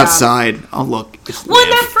a take great it job. outside. Oh look. Well,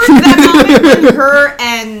 that moment when her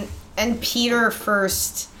and Peter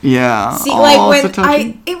first. Yeah. See, oh, like so when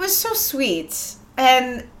touching. it was so sweet,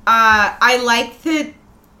 and I like that.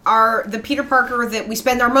 The Peter Parker that we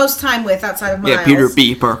spend our most time with outside of Miles. Yeah, Peter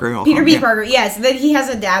B. Parker. Peter B. Parker, yes. That he has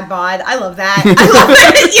a dad bod. I love that. I love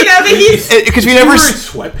that. You know, that he's... Because we Is he never...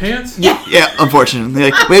 wearing sweatpants? Yeah, unfortunately.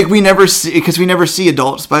 Like, we never see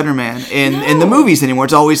adult Spider-Man in the movies anymore.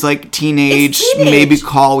 It's always like teenage. Maybe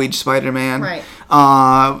college Spider-Man. Right.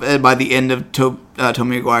 By the end of Tobey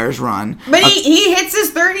Maguire's run. But he hits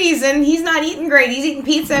his 30s and he's not eating great. He's eating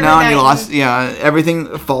pizza every No, night. and he lost. Yeah,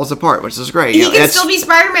 everything falls apart, which is great. He can still be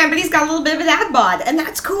Spider-Man, but he's got a little bit of a dad bod, and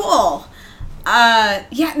that's cool.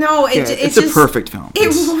 It's a perfect film. It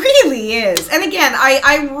really is. And again,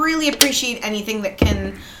 I really appreciate anything that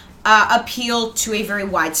can appeal to a very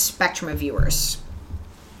wide spectrum of viewers.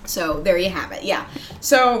 So there you have it. Yeah.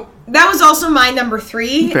 So that was also my number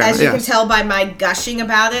 3. Fair, as you yes. can tell by my gushing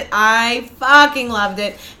about it, I fucking loved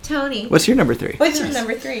it. Tony, What's your number 3? what's your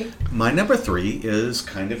number 3? My number 3 is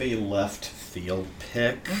kind of a left field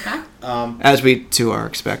pick. Okay. As we too are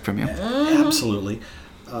expect from you. Absolutely.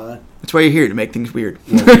 That's why you're here, to make things weird.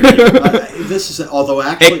 This is, although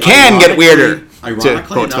actually It can get weirder, to Ironically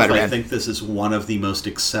quote enough, Spider-Man. I think this is one of the most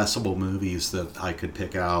accessible movies that I could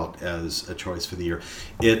pick out as a choice for the year.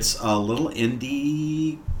 It's a little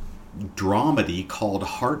indie dramedy called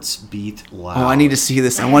Hearts Beat Loud. Oh, I need to see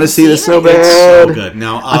this. I want to see this so It's bad. so good.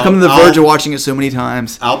 Now I've come to the verge of watching it so many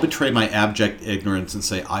times. I'll betray my abject ignorance and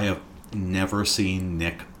say I have never seen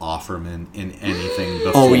Nick Offerman in anything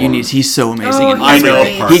before. Oh, he's so amazing. Oh, in I this know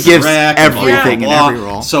movie. Parks He gives and Rec, everything blah, in blah, every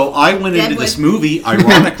blah. role. So I went into this Deadwood. movie,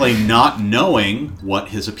 ironically, not knowing what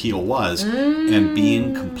his appeal was, and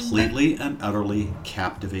being completely and utterly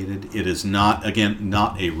captivated. It is not, again,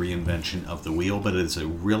 not a reinvention of the wheel, but it is a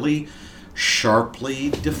really sharply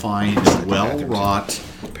defined, well-wrought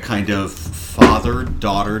kind of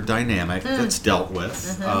father-daughter dynamic that's dealt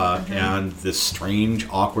with, and this strange,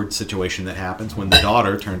 awkward situation that happens when the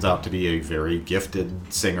daughter turns out to be a very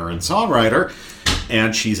gifted singer and songwriter,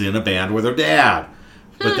 and she's in a band with her dad.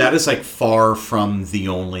 But that is like far from the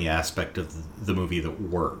only aspect of the movie that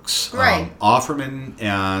works. Right. Offerman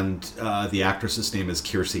and the actress's name is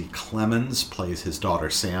Kiersey Clemens, plays his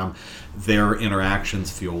daughter Sam. Their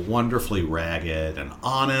interactions feel wonderfully ragged and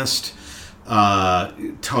honest.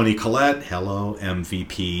 Toni Collette, hello,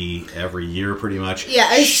 MVP every year pretty much.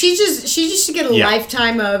 Yeah, she just should get a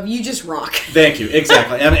lifetime of "You Just Rock." Thank you,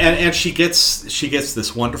 exactly, and she gets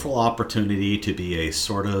this wonderful opportunity to be a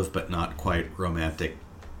sort of but not quite romantic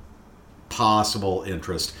possible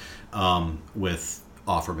interest with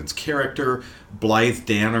Offerman's character. Blythe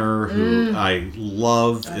Danner, who I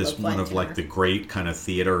love, is one of like the great kind of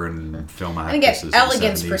theater and film actresses. And again,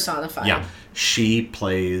 elegance personified. Yeah, she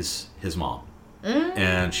plays his mom,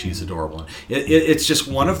 and she's adorable. It's just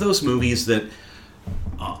one of those movies that,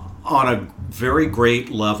 on a very great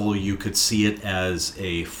level, you could see it as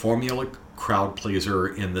a formula crowd pleaser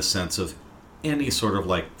in the sense of any sort of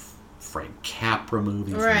like Frank Capra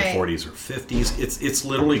movie from the 40s or 50s. It's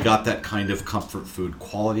literally got that kind of comfort food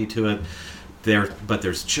quality to it. But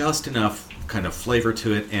there's just enough kind of flavor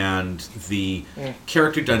to it, and the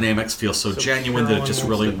character dynamics feel so genuine that it just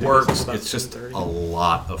really works. It's just a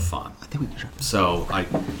lot of fun. So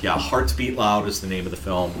Hearts Beat Loud is the name of the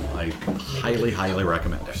film. I highly, highly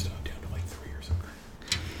recommend it.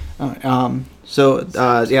 I've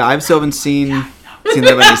still haven't seen that by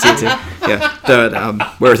DC too. Yeah,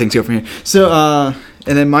 where things go from here. So,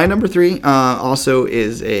 and then my number 3 also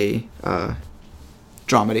is a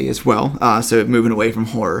dramedy as well. So moving away from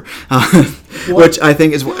horror, which I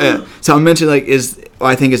think is so I'm mentioning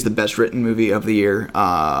I think is the best written movie of the year,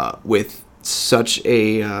 with such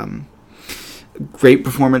a great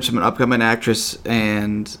performance from an upcoming actress,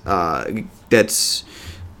 and that's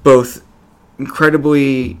both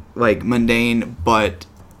incredibly like mundane but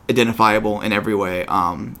identifiable in every way,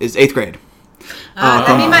 is 8th Grade.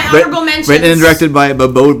 I mean, my honorable mentions. Written and directed by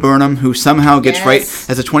Bo Burnham, who somehow gets right,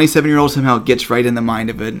 as a 27-year-old, somehow gets right in the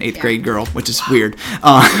mind of an 8th grade girl, which is weird.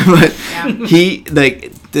 But he,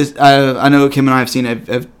 like, this, I know Kim and I have seen it.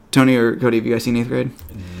 Have Tony or Cody, have you guys seen 8th Grade?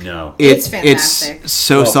 No. It's fantastic. It's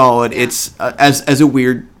so solid. Yeah. It's, as a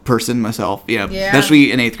weird person myself,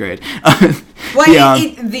 especially in 8th grade.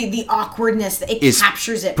 The awkwardness, it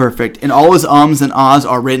captures it. Perfect. And all his ums and ahs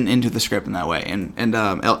are written into the script in that way. And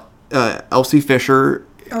Elsie Fisher,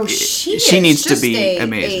 she needs to be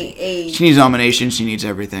amazing. She needs nomination. She needs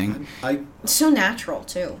everything. So natural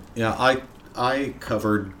too. Yeah, I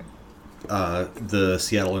covered the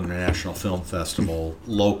Seattle International Film Festival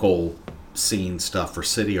local scene stuff for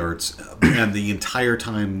City Arts, and the entire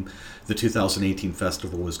time the 2018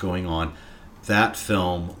 festival was going on, that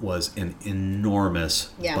film was an enormous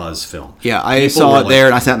buzz film. Yeah, I saw it there,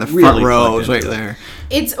 and I sat in the front row. It was right there.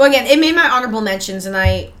 It made my honorable mentions, and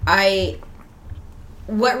I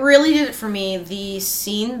what really did it for me, the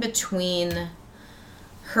scene between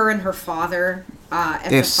her and her father at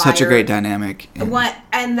they have the fire. Such a great dynamic. Again,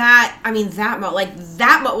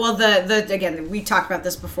 we talked about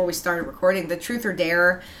this before we started recording. The Truth or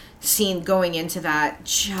Dare scene going into that,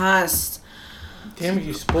 just... Damn it,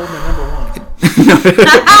 you spoiled my number 1.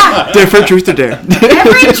 Different Truth or Dare.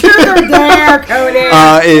 Different Truth or Dare, Cody.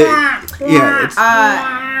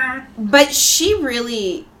 But she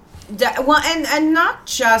really... and not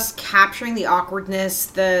just capturing the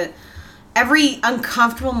awkwardness, every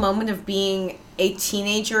uncomfortable moment of being a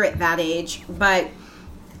teenager at that age, but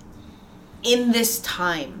in this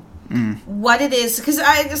time, what it is, because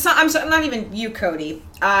I'm not even you, Cody,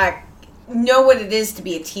 know what it is to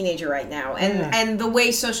be a teenager right now, and the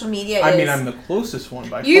way social media is. I mean, I'm the closest one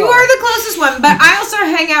by far. You are the closest one, but I also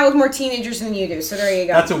hang out with more teenagers than you do, so there you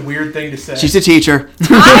go. That's a weird thing to say. She's a teacher.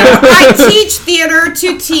 I teach theater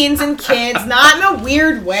to teens and kids, not in a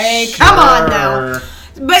weird way. Sure. Come on now.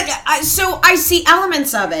 But so I see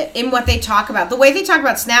elements of it in what they talk about. The way they talk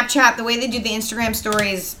about Snapchat, the way they do the Instagram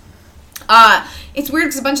stories. It's weird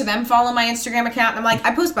because a bunch of them follow my Instagram account, and I'm like,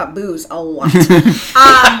 I post about booze a lot.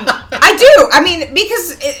 I do. I mean,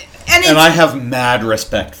 because... And I have mad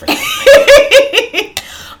respect for that.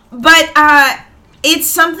 But it's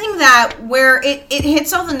something that where it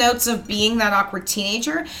hits all the notes of being that awkward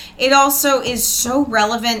teenager. It also is so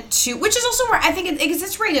relevant to... Which is also where I think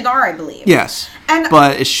it's rated R, I believe. Yes.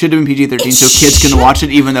 But it should have been PG-13 so kids can watch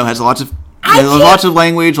it, even though it has lots of There's lots of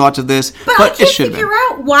language, lots of this, but I can't it should have been. figure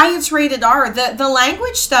out why it's rated R. The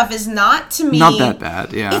language stuff is not, to me, Not that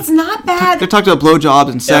bad, yeah. It's not bad. They're talking about blowjobs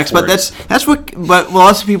and sex, but F-words. that's what. But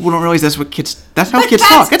lots of people don't realize that's what kids. That's how But kids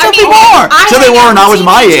talk. That's how people I are. So they hang were out when I with was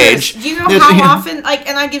my teenagers. age. Do you know how often? Like,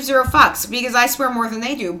 and I give zero fucks because I swear more than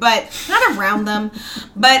they do, but not around them.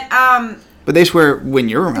 But But they swear when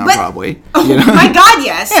you're around, probably. Oh you know? my God,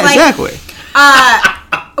 yes. Yeah, Like, exactly.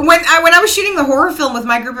 When I was shooting the horror film with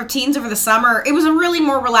my group of teens over the summer, it was a really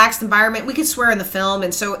more relaxed environment. We could swear in the film,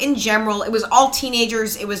 and so in general, it was all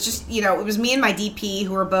teenagers. It was just, it was me and my DP,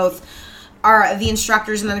 who were both the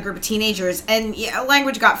instructors, and then a group of teenagers. And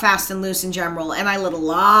language got fast and loose in general, and I let a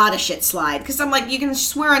lot of shit slide because I'm like, you can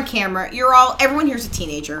swear on camera. Everyone here's a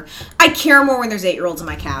teenager. I care more when there's 8-year-olds in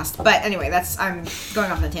my cast. But anyway, I'm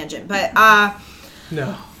going off on a tangent. But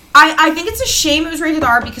No. I think it's a shame it was rated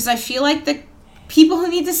R because I feel like the people who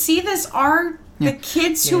need to see this are the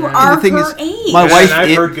kids who are The thing her is, age. my wife- I've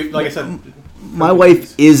it- heard good, like I said. My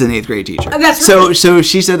wife is an 8th grade teacher. That's so right. so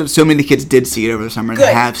she said that so many kids did see it over the summer and Good.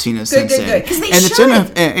 have seen it Good, since good, then. good. 'Cause they and it's in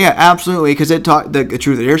should. yeah, absolutely, because it taught the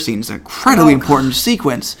truth of their scenes, an incredibly important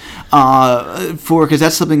sequence because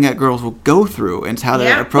that's something that girls will go through and how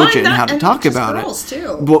to approach it and how to talk about it. Girls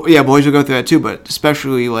too. Boys will go through that too, but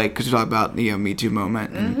especially because we talk about the Me Too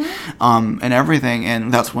moment and everything, and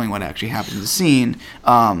that's when what actually happens in the scene.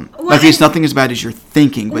 Like it's nothing as bad as you're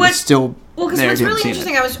thinking, but it's still. Well, because there what's if you haven't really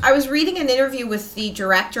seen interesting, I was reading an interview with the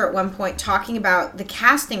director at one point talking about the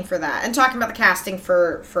casting for that, and talking about the casting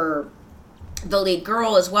for the lead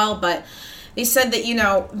girl as well. But they said that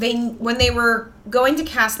when they were going to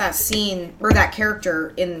cast that scene or that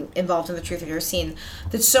character involved in the Truth of Your scene,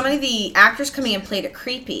 that so many of the actors coming in played it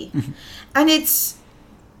creepy, and it's.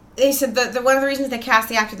 They said that one of the reasons they cast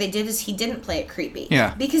the actor they did is he didn't play it creepy.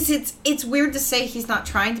 Yeah. Because it's weird to say he's not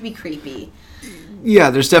trying to be creepy.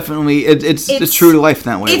 Yeah, there's definitely it's true to life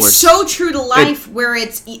in that way. It's so true to life where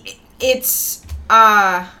it's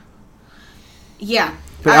yeah.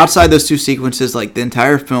 But outside those two sequences, like the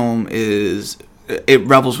entire film it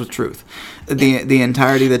revels with truth, the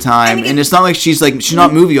entirety of the time, and it's not like she's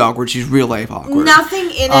not movie awkward. She's real life awkward.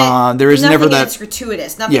 Nothing in it. There is never that. It's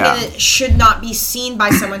gratuitous. Nothing in it should not be seen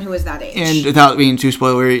by someone who is that age. And without being too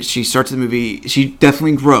spoilery, she starts the movie. She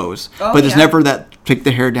definitely grows, but there's never that take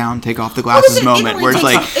the hair down, take off the glasses moment where it's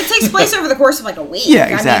like it takes place over the course of like a week. Yeah,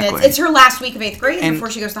 exactly. I mean, it's her last week of 8th grade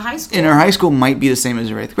before she goes to high school. And her high school might be the same as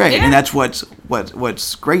her 8th grade, and that's what's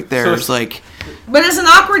great there. So is like. But as an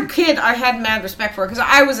awkward kid, I had mad respect for her because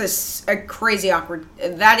I was a crazy awkward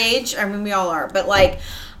at that age. I mean, we all are, but I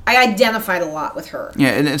identified a lot with her. Yeah,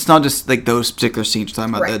 and it's not just like those particular scenes.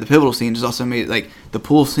 Talking about the pivotal scenes, it's also made like the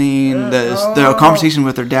pool scene, the conversation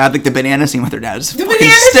with her dad, like the banana scene with her dad is fucking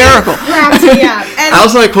hysterical. Yeah, and I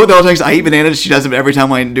also like quote the whole time. I eat bananas. She does it every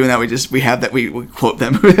time I'm doing that. We have that. We quote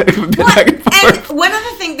them. And one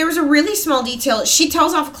other thing, there was a really small detail. She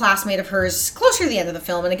tells off a classmate of hers closer to the end of the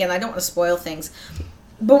film, and again, I don't want to spoil things.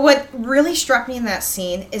 But what really struck me in that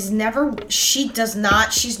scene is she's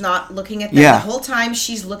not looking at them the whole time.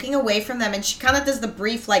 She's looking away from them, and she kind of does the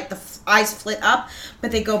brief, like the eyes flit up,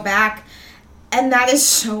 but they go back. And that is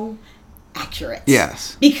so accurate.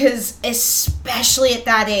 Yes. Because especially at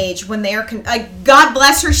that age, when they are, God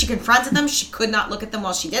bless her, she confronted them. She could not look at them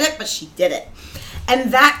while she did it, but she did it.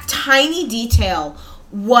 And that tiny detail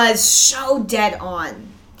was so dead on.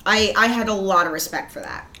 I had a lot of respect for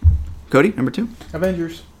that. Cody, number 2.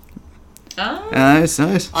 Avengers. Oh. Nice.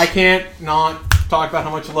 I can't not talk about how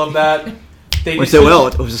much I love that. They Went so well.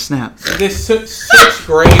 It was a snap. This such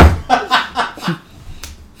great.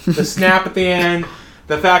 The snap at the end.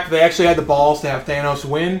 The fact that they actually had the balls to have Thanos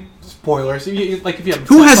win. Spoilers. If you have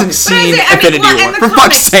Who hasn't seen Infinity War? For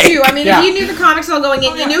fuck's sake. Too. I mean, if you knew the comics all going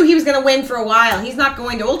in, you knew he was going to win for a while. He's not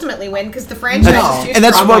going to ultimately win because the franchise is too And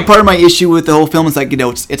that's strong. part of my issue with the whole film. Is like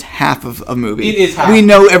it's half of a movie. It is half. We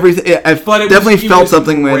know everything. I definitely felt was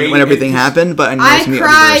something great. when everything happened, but I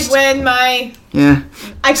cried when my... Yeah.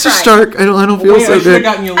 I It's just cried. dark. I don't feel so I should have good.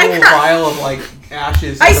 gotten you a little vial of like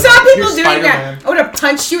ashes. I saw people Here's doing Spider-Man. that. I would have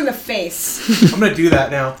punched you in the face. I'm gonna do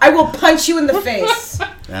that now. I will punch you in the face.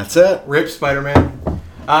 That's it. Rip Spider-Man.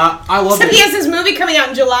 I love So it. he has his movie coming out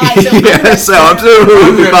in July. So Yeah, so I'm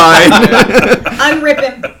totally fine. unrip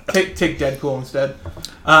him. Take Deadpool instead.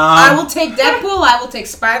 I will take Deadpool. I will take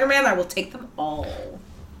Spider-Man. I will take them all.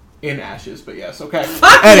 In ashes, but yes, okay.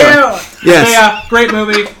 Fuck Anyway. you. Yes. So yeah, great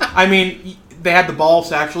movie. I mean, they had the balls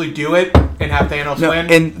to actually do it and have Thanos No,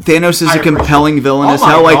 win. and Thanos is I a compelling villain Oh as my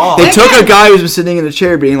hell. Like God. they took Again. a guy who's been sitting in a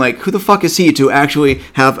chair, being like, "Who the fuck is he?" to actually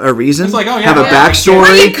have a reason, It's like, oh, yeah, have a yeah. backstory.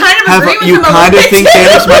 Well, you kind of agree with you him a kind of little think bit, too.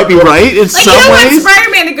 Thanos might be right in Like, some you don't want ways.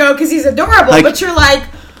 Spider-Man to go because he's adorable, Like- but you're like,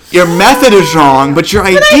 your method is wrong, but your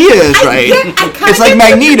idea is right. It's like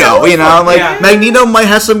Magneto, you know? Like, Magneto might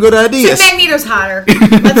have some good ideas. So Magneto's hotter.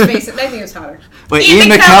 Let's face it, Magneto's hotter. Wait, Ian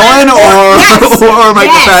McKellen or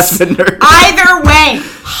Michael Fassbender? Either way,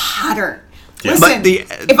 hotter. Yeah. Listen,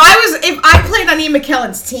 if I played on Ian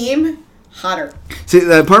McKellen's team, hotter. See,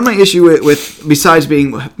 part of my issue with besides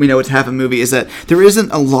being, it's half a movie, is that there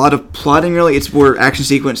isn't a lot of plotting, really. It's more action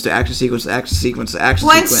sequence to action sequence to action sequence to action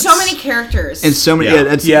sequence. And so many characters. And so many,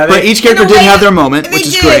 but each character did have their moment, which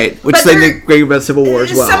is great. Which they did great about Civil War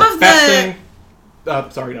as well. Some of Best thing,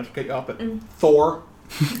 sorry not to cut you off, but Thor.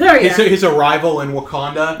 His arrival in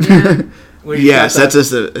Wakanda. Yes, that's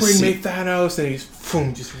just a where he made Thanos and he's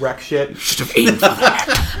just wreck shit. Should have aimed for that.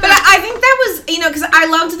 But I think that was, because I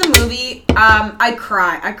loved the movie. I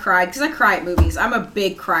cried because I cry at movies. I'm a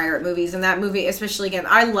big crier at movies, and that movie, especially again,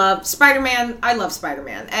 I love Spider-Man.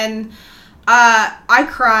 And I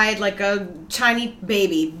cried like a tiny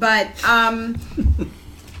baby. But I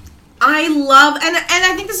love, and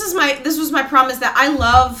I think this was my promise, that I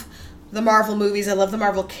love the Marvel movies. I love the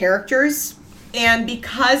Marvel characters, and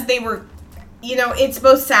because they were, it's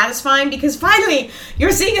both satisfying because finally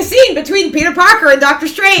you're seeing a scene between Peter Parker and Doctor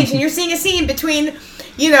Strange, and you're seeing a scene between,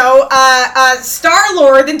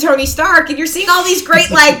 Star-Lord and Tony Stark, and you're seeing all these great,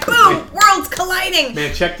 boom, worlds colliding.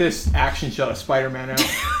 Man, check this action shot of Spider-Man out.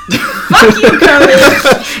 Fuck you, Cody.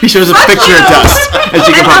 He shows a picture of dust, as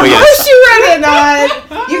you can probably guess. Push you right in on.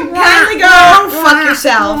 You can kindly go fuck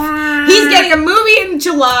yourself. He's getting a movie in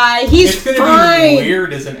July. He's It's gonna be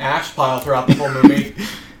weird as an ash pile throughout the whole movie.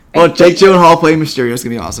 Well, Jake Gyllenhaal playing Mysterio is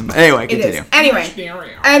going to be awesome. Anyway, continue. It is. Anyway,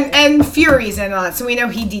 and Fury's in on it, so we know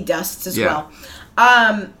he de-dusts as well.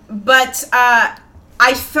 But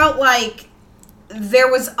I felt like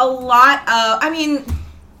there was a lot of,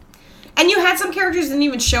 and you had some characters that didn't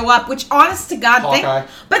even show up, which, honest to God, thank God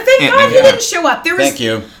he didn't show up. Thank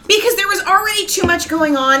you. Because there was already too much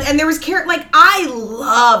going on, and there was I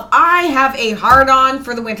have a hard-on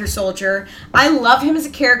for the Winter Soldier. I love him as a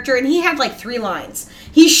character, and he had 3 lines.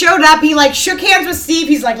 He showed up, he shook hands with Steve,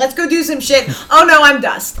 he's like, let's go do some shit. Oh no, I'm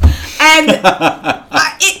dust. And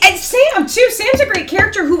and Sam, too. Sam's a great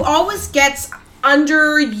character who always gets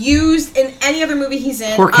underused in any other movie he's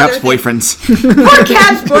in. Poor Cap's boyfriends. Poor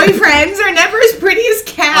Cap's boyfriends are never as pretty as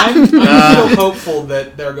Cap. I'm still hopeful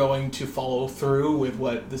that they're going to follow through with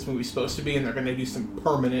what this movie's supposed to be, and they're going to do some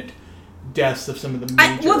permanent deaths of some of the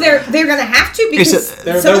major... they're going to have to, because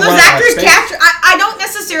some of those actors capture... I don't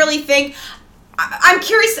necessarily think... I'm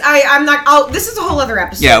curious. I'm not. this is a whole other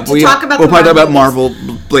episode. Yeah, we'll probably talk about Marvel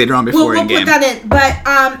later on before we'll put that in. But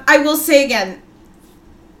I will say again,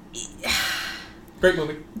 great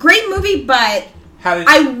movie. But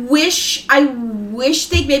I wish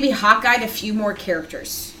they'd maybe Hawkeyed a few more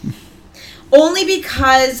characters. Only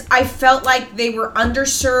because I felt like they were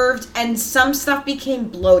underserved and some stuff became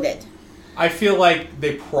bloated. I feel like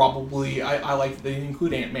they probably. I like that they didn't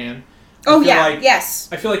include Ant-Man. Yes.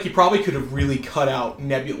 I feel like you probably could have really cut out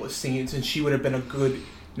Nebula's scenes, and she would have been a good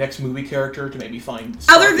next movie character to maybe find.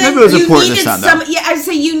 Other than you needed some, I'd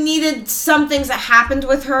say you needed some things that happened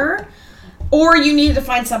with her, or you needed to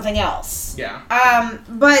find something else. Yeah.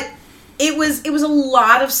 But it was a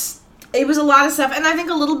lot of stuff, and I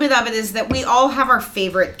think a little bit of it is that we all have our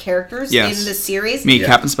favorite characters in the series. Me,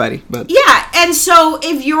 Cap, and Spidey, but and so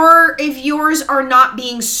if yours are not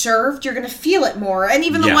being served, you're going to feel it more, and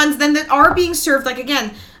even the ones then that are being served,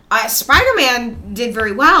 again, Spider-Man did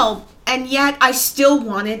very well. And yet, I still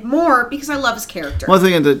wanted more because I love his character. One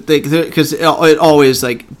thing because it always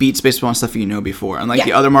beats based upon stuff you know before, unlike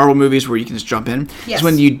the other Marvel movies where you can just jump in. Is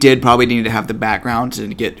when you did probably need to have the background to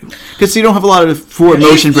get, because you don't have a lot of forward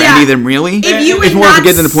motion for any of them really. It's more to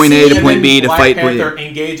get them to point A to point B to fight. Panther,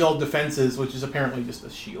 engage all defenses, which is apparently just a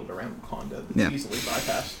shield around Wakanda that's easily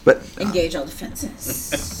bypassed. But engage all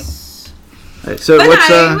defenses. Right, so but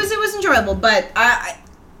it was enjoyable. But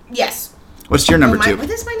yes. What's your number 2? What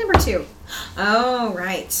is my number 2? Oh,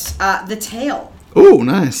 right. The Tale. Oh,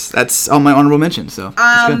 nice. That's on my honorable mention, so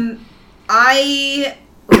and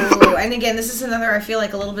again, this is another, I feel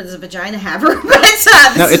like a little bit of a vagina haver, but it's a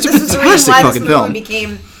fantastic fucking film.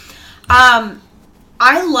 I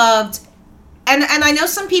loved, and I know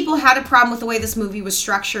some people had a problem with the way this movie was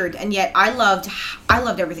structured, and yet I loved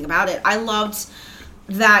everything about it. I loved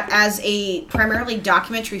that as a primarily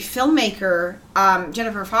documentary filmmaker,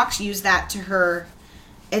 Jennifer Fox used that to her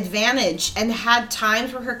advantage and had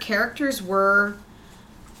times where her characters were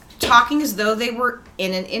talking as though they were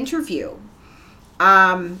in an interview.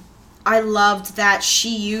 I loved that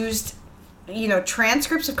she used,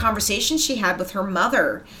 transcripts of conversations she had with her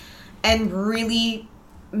mother and really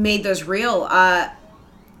made those real.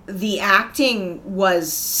 the acting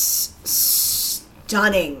was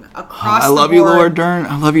stunning across I the love board. you, Laura Dern.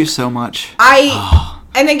 I love you so much.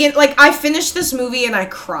 And again, like, I finished this movie and I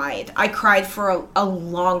cried. I cried for a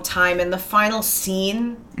long time, and the final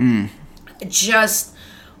scene just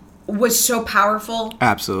was so powerful.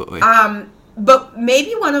 Absolutely. But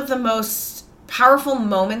maybe one of the most powerful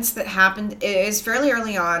moments that happened is fairly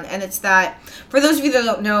early on, and it's that, for those of you that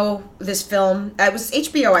don't know this film, it was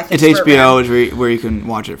HBO, I think. It's HBO is where you can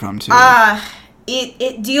watch it from, too.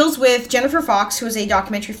 It deals with Jennifer Fox, who is a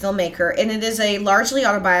documentary filmmaker, and it is a largely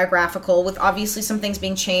autobiographical, with obviously some things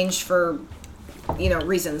being changed for,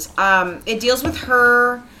 reasons. It deals with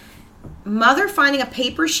her mother finding a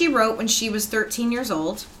paper she wrote when she was 13 years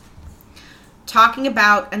old, talking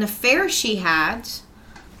about an affair she had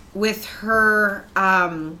with her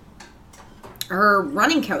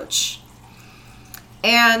running coach.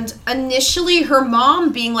 And initially her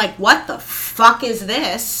mom being like, what the fuck is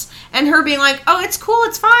this? And her being like, oh, it's cool,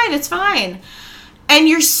 it's fine. And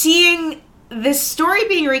you're seeing this story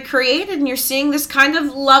being recreated, and you're seeing this kind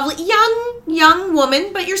of lovely, young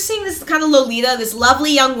woman, but you're seeing this kind of Lolita, this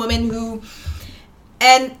lovely young woman who,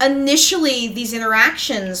 and initially these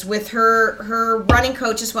interactions with her running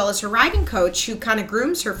coach as well as her riding coach, who kind of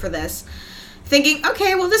grooms her for this, thinking,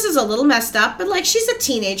 okay, well, this is a little messed up, but like, she's a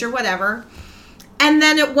teenager, whatever. And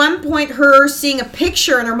then at one point, her seeing a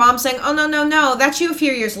picture and her mom saying, oh, no, that's you a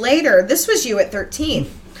few years later. This was you at 13.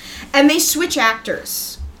 And they switch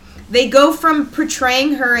actors. They go from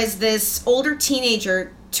portraying her as this older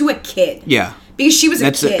teenager to a kid. Yeah. Because she was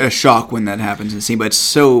a kid. That's a shock when that happens in the scene, but it's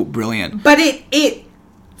so brilliant. But it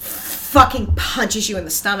fucking punches you in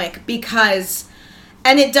the stomach because...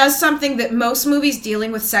 And it does something that most movies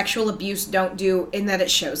dealing with sexual abuse don't do, in that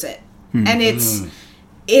it shows it. And it's...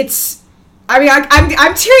 I mean,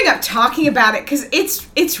 I'm tearing up talking about it because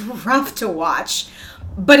it's rough to watch,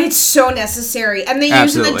 but it's so necessary. And they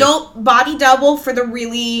use an adult body double for the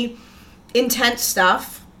really intense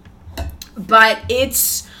stuff. But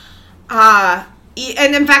it's, and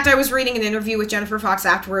in fact, I was reading an interview with Jennifer Fox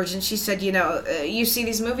afterwards, and she said, you see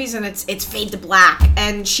these movies and it's fade to black,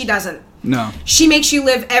 and she doesn't. No. She makes you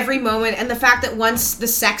live every moment, and the fact that once the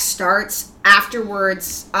sex starts,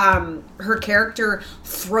 afterwards, her character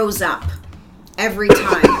throws up. Every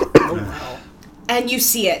time. And you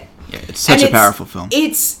see it. Yeah, it's such a powerful film.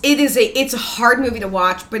 It's a hard movie to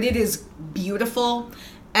watch, but it is beautiful,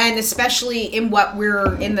 and especially in what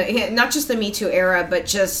we're in not just the Me Too era, but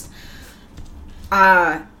just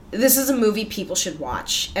this is a movie people should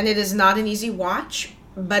watch, and it is not an easy watch,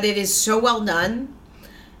 but it is so well done,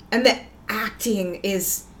 and the acting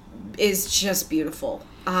is just beautiful,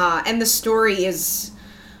 and the story is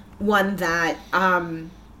one that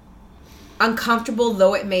uncomfortable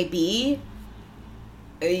though it may be,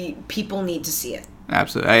 people need to see it.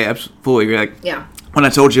 Absolutely. I fully agree. Like, yeah. When I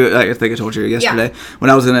told you, I think I told you yesterday, when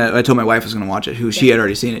I told my wife I was going to watch it, who she had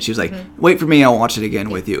already seen it. She was like, wait for me, I'll watch it again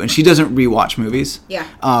with you. And she doesn't rewatch movies. Yeah.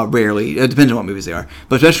 Rarely. It depends on what movies they are.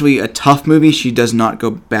 But especially a tough movie, she does not go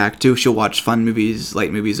back to. She'll watch fun movies,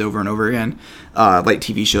 light movies over and over again. Light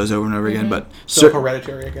TV shows over and over again. But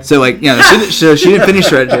Hereditary again. So, like, she didn't finish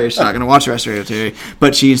Hereditary. She's not going to watch the rest of Hereditary.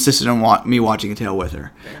 But she insisted on me watching A Tale with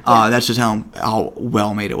her. That's just how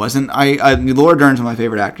well made it was. And Laura Dern's one of my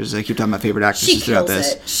favorite actors. I keep talking about favorite actresses throughout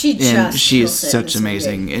this. She's such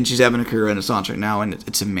amazing, and she's having a career renaissance right now, and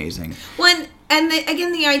it's amazing. Well,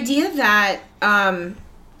 again, the idea that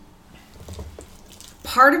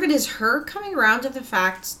part of it is her coming around to the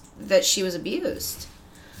fact that she was abused,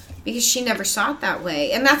 because she never saw it that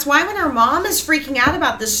way, and that's why when her mom is freaking out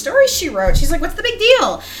about this story she wrote, she's like, "What's the big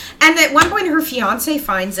deal?" And at one point, her fiance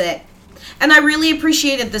finds it, and I really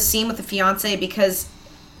appreciated the scene with the fiance because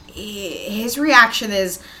his reaction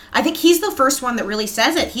is, I think he's the first one that really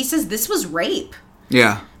says it. He says, this was rape.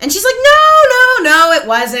 Yeah. And she's like, no, it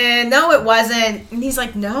wasn't. No, it wasn't. And he's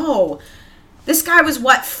like, no. This guy was,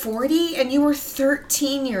 40? And you were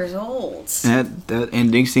 13 years old. And that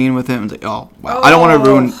ending scene with him, like, oh, wow. I don't want to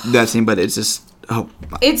ruin that scene, but it's just,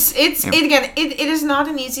 It is not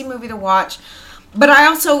an easy movie to watch. But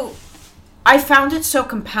I found it so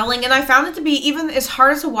compelling, and I found it to be, even as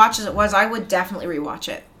hard as to watch as it was, I would definitely rewatch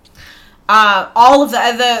it. All of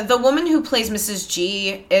the woman who plays Mrs.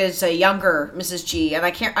 G is a younger Mrs. G, and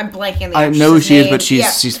I'm blanking on the actress's know who she name. is, but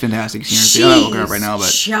she's fantastic. She's I'm not looking her up right now, but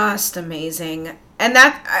just amazing. And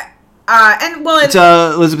that, it's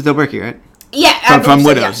Elizabeth O'Berky, right? Yeah, from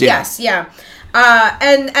Widows. Yes, yeah.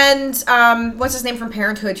 And what's his name from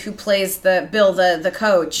Parenthood, who plays Bill, the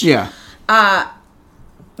coach? Yeah.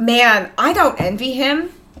 Man, I don't envy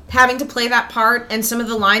him. having to play that part and some of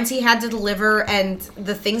the lines he had to deliver and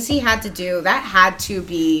the things he had to do, that had to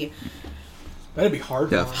be... That'd be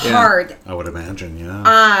hard. Yeah. Hard. I would imagine,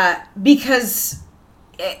 yeah. Because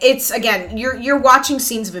it's, again, you're watching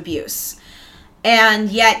scenes of abuse. And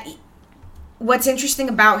yet, what's interesting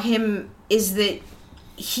about him is that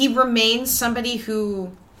he remains somebody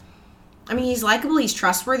who... I mean, he's likable, he's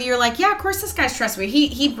trustworthy. You're like, yeah, of course this guy's trustworthy.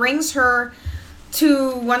 He brings her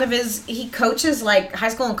to one of his... He coaches, like, high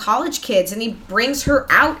school and college kids, and he brings her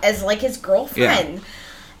out as, like, his girlfriend. Yeah.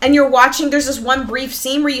 And you're watching... There's this one brief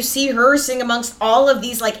scene where you see her sitting amongst all of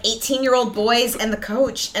these, like, 18-year-old boys and the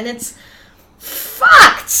coach. And it's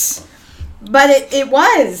fucked. But it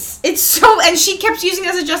was. It's so... And she kept using it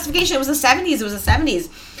as a justification. It was the 70s.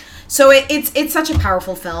 So it's such a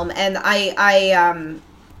powerful film, and I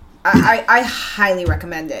highly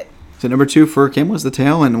recommend it. So number 2 for Kim was The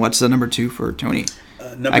Tale, and what's the number 2 for Tony?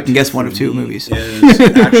 I can guess one of 2 movies. Is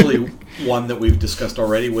actually one that we've discussed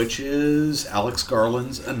already, which is Alex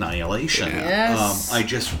Garland's Annihilation. Yes. I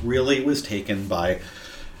just really was taken by,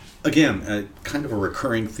 again, kind of a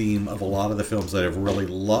recurring theme of a lot of the films that I've really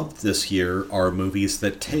loved this year are movies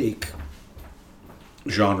that take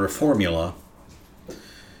genre formula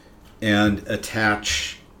and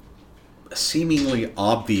attach seemingly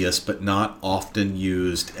obvious but not often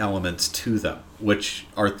used elements to them, which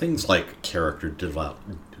are things like character development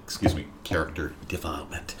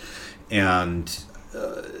and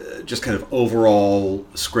just kind of overall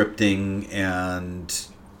scripting and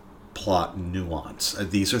plot nuance.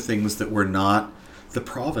 These are things that were not the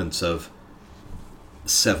province of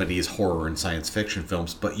 70s horror and science fiction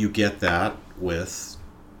films, but you get that with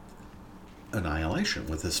Annihilation,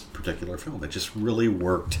 with this particular film. It just really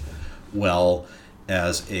worked well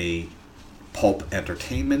as a pulp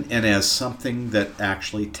entertainment and as something that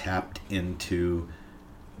actually tapped into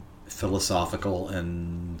philosophical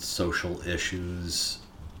and social issues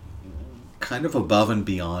kind of above and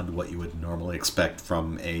beyond what you would normally expect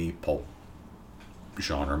from a pulp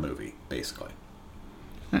genre movie, basically.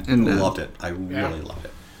 And loved it. I really loved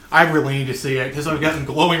it. I really need to see it because I've gotten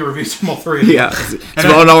glowing reviews from all 3 of them. Yeah, it's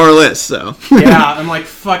on our list, so. Yeah, I'm like,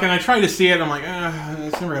 fuck, and I tried to see it, I'm like,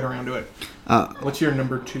 let's never get around to it. What's your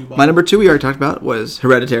number 2, Bob? My number 2 we already talked about was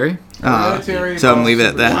Hereditary. So I'm going to leave it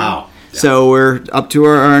at that. Wow. So we're up to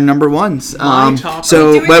our number 1s.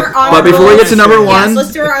 But before we get to number 1, yes,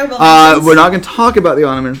 let's do our honorable mentions. We're not going to talk about the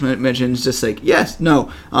honorable mentions. Just like yes,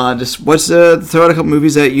 no. Just throw out a couple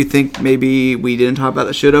movies that you think maybe we didn't talk about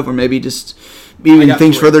that should have, or maybe just even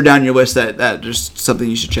things further down your list that just something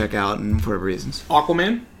you should check out and for whatever reasons.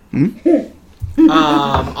 Aquaman.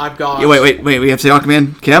 I've got. Yeah, wait. We have to say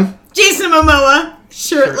Aquaman. Kim. Jason Momoa,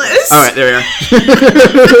 shirtless. All right, there we are.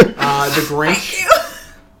 The Grinch.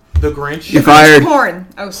 The Grinch. You're fired. Porn.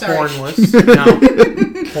 Oh, sorry. Pornless. No.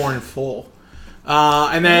 Pornful.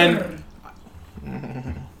 And then...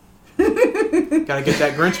 gotta get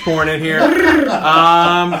that Grinch porn in here.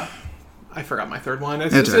 I forgot my third one.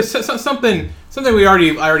 It's something I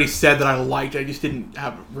already said that I liked. I just didn't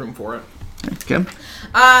have room for it. Kim?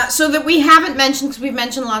 So that we haven't mentioned, because we've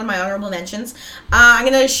mentioned a lot of my honorable mentions, I'm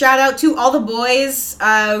going to shout out to All the Boys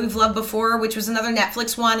we've loved before, which was another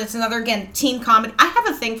Netflix one. It's another, again, teen comedy. I have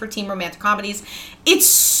a thing for teen romantic comedies. It's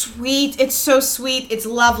sweet. It's so sweet. It's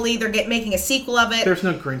lovely. They're making a sequel of it. There's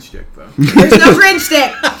no Grinch stick, though. There's no Grinch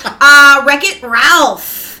stick. Wreck-It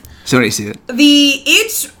Ralph. So do you see it?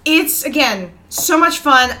 It's again so much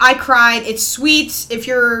fun. I cried. It's sweet.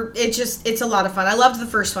 It's a lot of fun. I loved the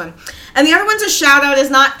first one. And the other one's a shout out is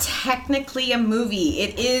not technically a movie.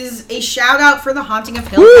 It is a shout out for The Haunting of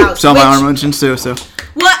Hill House. So my honorable mentions too. So.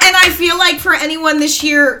 Well, and I feel like for anyone this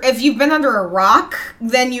year, if you've been under a rock,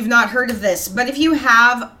 then you've not heard of this. But if you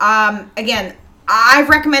have, again, I've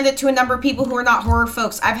recommended it to a number of people who are not horror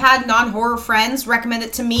folks. I've had non-horror friends recommend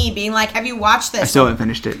it to me, being like, have you watched this? I still haven't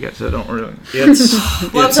finished it yet, so don't worry.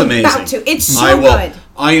 It's amazing. About to. It's so good.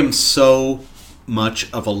 I am so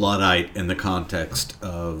much of a Luddite in the context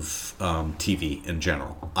of TV in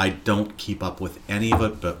general. I don't keep up with any of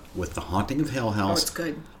it, but with The Haunting of Hill House... Oh, it's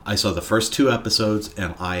good. I saw the first 2 episodes,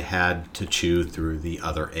 and I had to chew through the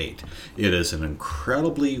other 8. It is an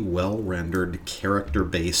incredibly well-rendered,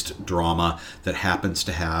 character-based drama that happens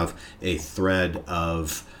to have a thread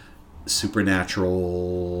of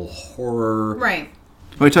supernatural horror. Right.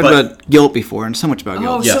 Well, we talked about guilt before, and so much about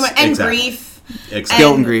guilt. Oh, so much. And grief. Exactly.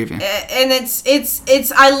 Guilt and grief. Yeah. And it's.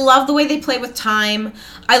 I love the way they play with time.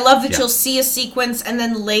 I love that you'll see a sequence, and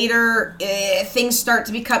then later things start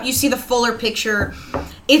to become. You see the fuller picture.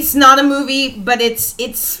 It's not a movie, but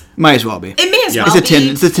it's Might as well be. It may as well be.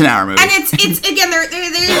 It's a 10-hour movie. And it's again, they're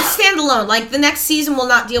standalone. Like, the next season will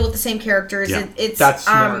not deal with the same characters. Yeah. That's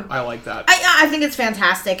smart. I like that. I think it's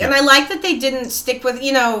fantastic. And I like that they didn't stick with,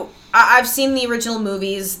 I've seen the original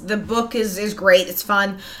movies. The book is great. It's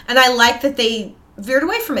fun. And I like that they veered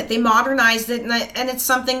away from it. They modernized it. And it's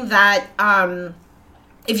something that...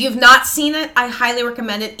 if you've not seen it, I highly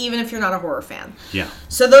recommend it, even if you're not a horror fan. Yeah.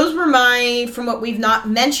 So those were from what we've not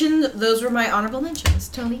mentioned, those were my honorable mentions.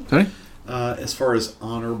 Tony? As far as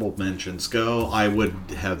honorable mentions go, I would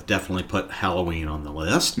have definitely put Halloween on the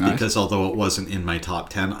list, because although it wasn't in my top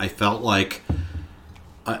 10, I felt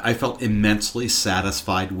immensely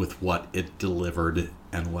satisfied with what it delivered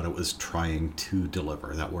and what it was trying to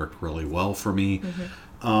deliver. That worked really well for me. Mm-hmm.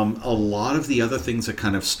 A lot of the other things that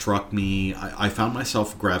kind of struck me, I found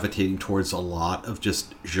myself gravitating towards a lot of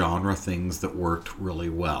just genre things that worked really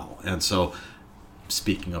well. And so,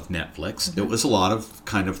 speaking of Netflix, it was a lot of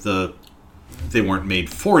kind of they weren't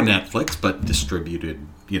made for Netflix, but distributed,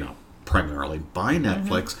 primarily by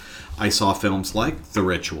Netflix. I saw films like The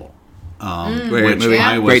Ritual, Great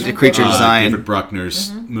creature design. David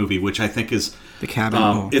Bruckner's movie, which I think is... The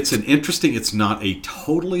Cabin. It's not a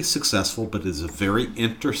totally successful, but is a very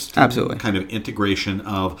interesting kind of integration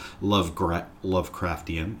of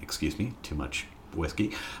Lovecraftian, excuse me, too much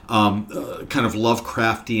whiskey, kind of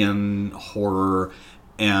Lovecraftian horror,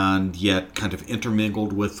 and yet kind of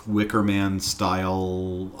intermingled with Wicker Man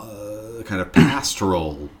style kind of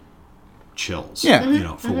pastoral chills,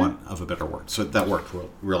 for want of a better word. So that worked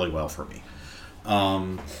really well for me.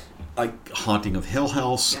 Like Haunting of Hill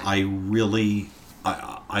House, I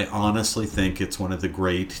honestly think it's one of the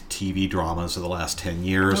great TV dramas of the last 10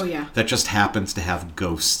 years that just happens to have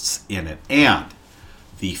ghosts in it. And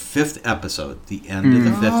the 5th episode, the end of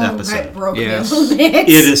the 5th episode, it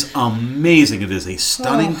is amazing. It is a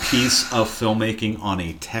stunning piece of filmmaking on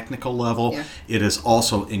a technical level. Yeah. It is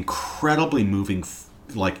also incredibly moving,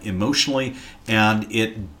 like emotionally, and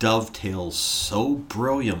it dovetails so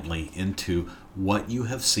brilliantly into what you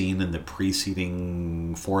have seen in the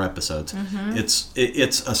preceding 4 episodes. Mm-hmm.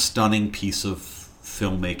 It's a stunning piece of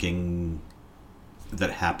filmmaking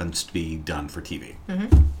that happens to be done for TV.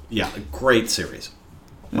 Mm-hmm. Yeah, a great series.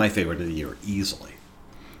 My favorite of the year, easily.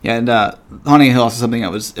 Yeah, and Haunting of Hill House is something that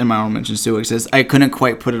was in my own mentions too, because I couldn't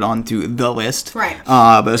quite put it onto the list. Right.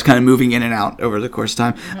 But it was kind of moving in and out over the course of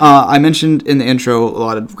time. Mm-hmm. I mentioned in the intro a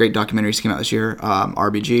lot of great documentaries came out this year.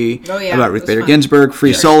 RBG, about Ruth Bader Ginsburg.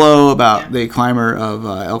 Free Solo, about the climber of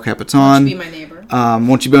El Capitan. Won't You Be My Neighbor.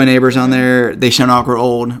 Won't You Be My Neighbor's on there. They Shall Not Grow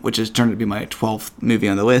Old, which has turned out to be my 12th movie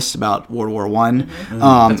on the list, about World War I. Mm-hmm.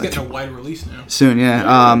 That's getting a wide release now. Soon,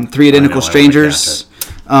 yeah. Three Identical Strangers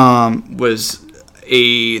was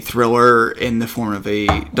a thriller in the form of a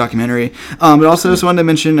documentary. But also just wanted to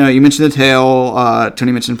mention, you mentioned The Tale,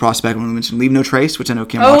 Tony mentioned Prospect, and we mentioned Leave No Trace, which I know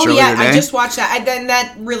Kim watched earlier today. I just watched that. Then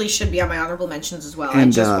that really should be on my honorable mentions as well. And, I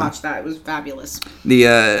just watched that. It was fabulous.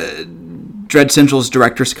 The Dread Central's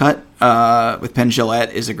Director's Cut with Penn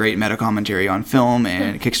Jillette is a great meta commentary on film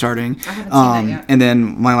and kickstarting. I haven't seen that yet. And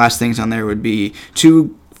then my last things on there would be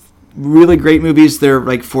 2 really great movies. They're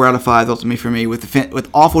like 4 out of 5 ultimately for me, with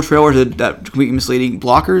awful trailers that completely misleading.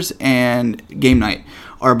 Blockers and Game Night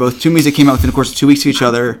are both 2 movies that came out within the course of 2 weeks of each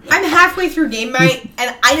other. I'm halfway through Game Night,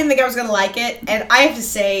 and I didn't think I was going to like it, and I have to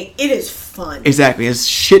say, it is fun. Exactly. It's a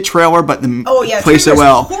shit trailer, but plays it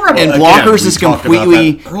well. Horrible. And Blockers is a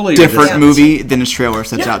completely different movie than its trailer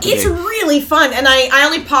sets out to be. It's really fun, and I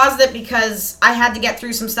only paused it because I had to get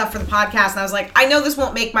through some stuff for the podcast, and I was like, I know this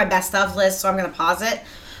won't make my best of list, so I'm going to pause it.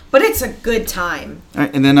 But it's a good time. All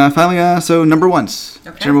right, and then finally, so number ones.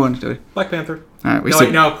 Okay. Number 1, Joey. Black Panther. All right,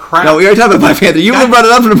 crap. No, we already talked about Black Panther. You brought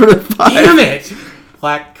it up in number 5. Damn it!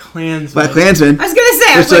 Black Klansman. Black Klansman. I was gonna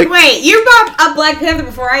say, I was like, wait, you brought up Black Panther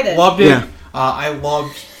before I did. Loved it. Yeah. I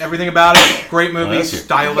loved everything about it. Great movie,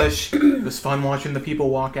 stylish. It was fun watching the people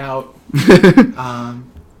walk out.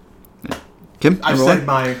 Kim, I've said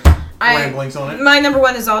my ramblings on it. My number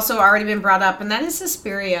 1 has also already been brought up, and that is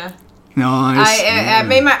Suspiria. Nice.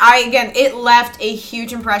 It left a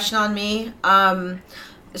huge impression on me.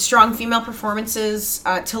 Strong female performances.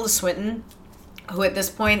 Tilda Swinton, who at this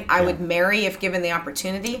point I would marry if given the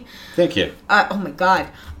opportunity. Thank you. Oh my God.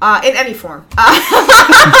 In any form.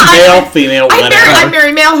 Male, female, whatever. I'd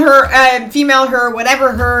marry male her, female her,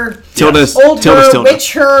 whatever her. Tilda's old Tilda. her,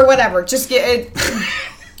 witch her, whatever. Just get it.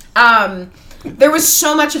 There was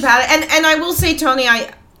so much about it, and I will say, Tony,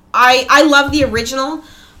 I love the original.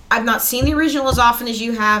 I've not seen the original as often as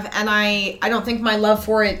you have, and I don't think my love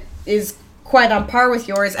for it is quite on par with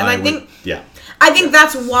yours, and I think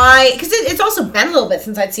that's why, because it's also been a little bit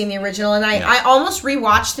since I'd seen the original, and I almost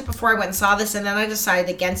rewatched it before I went and saw this, and then I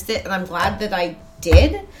decided against it, and I'm glad that I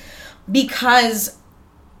did, because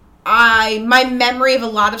my memory of a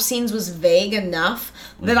lot of scenes was vague enough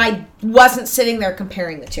that I wasn't sitting there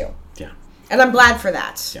comparing the two. Yeah. And I'm glad for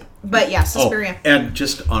that. Yeah. But yeah, Suspiria. Oh, and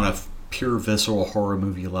just on a pure visceral horror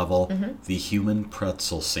movie level, the human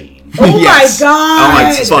pretzel scene. Oh my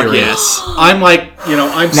god! Oh, fuck yes. I'm like,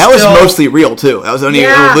 I'm that was mostly real too. That was only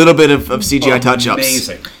a little bit of CGI touch-ups.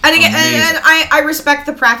 Amazing. And again, and I respect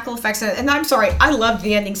the practical effects, and I'm sorry, I loved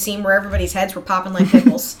the ending scene where everybody's heads were popping like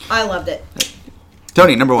pickles. I loved it.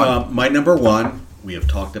 Tony, number one. My number one, we have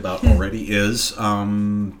talked about already, is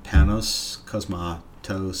Panos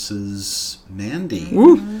Cosmatos' Mandy.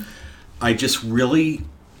 Woo. I just really,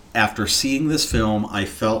 after seeing this film, I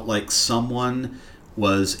felt like someone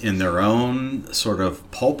was in their own sort of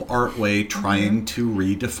pulp art way trying to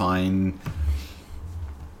redefine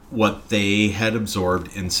what they had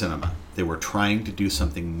absorbed in cinema. They were trying to do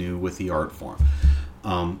something new with the art form.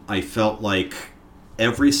 I felt like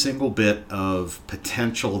every single bit of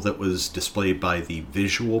potential that was displayed by the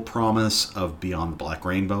visual promise of Beyond the Black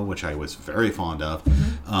Rainbow, which I was very fond of,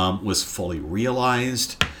 was fully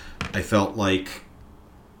realized. I felt like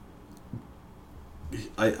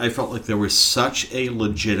there was such a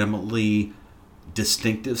legitimately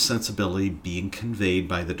distinctive sensibility being conveyed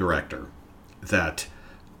by the director that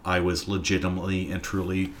I was legitimately and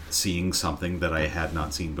truly seeing something that I had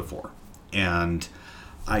not seen before. And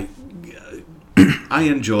I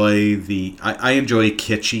enjoy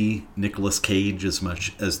kitschy Nicolas Cage as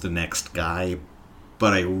much as The Next Guy,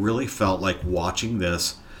 but I really felt like watching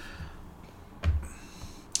this,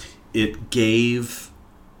 it gave,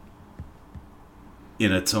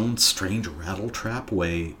 in its own strange rattletrap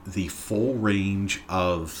way, the full range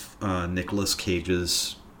of Nicolas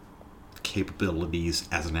Cage's capabilities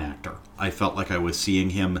as an actor. I felt like I was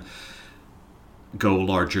seeing him go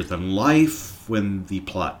larger than life when the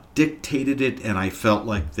plot dictated it, and I felt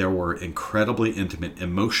like there were incredibly intimate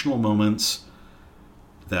emotional moments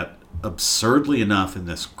that, absurdly enough, in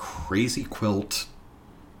this crazy quilt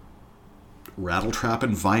rattletrap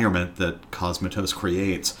environment that Cosmatos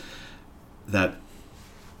creates, that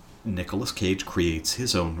Nicolas Cage creates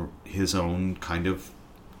his own kind of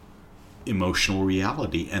emotional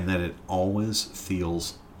reality, and that it always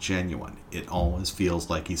feels genuine. It always feels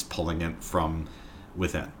like he's pulling it from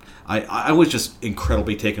within. I was just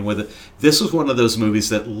incredibly taken with it. This was one of those movies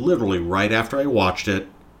that literally right after I watched it,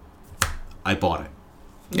 I bought it.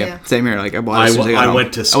 Yep. Yeah. Same here. Like I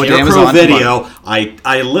went to Scarecrow Video.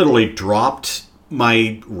 I literally dropped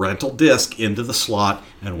my rental disc into the slot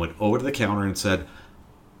and went over to the counter and said,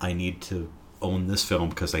 I need to own this film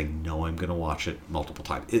because I know I'm going to watch it multiple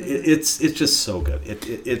times. It's just so good.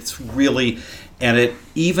 It's really, and it,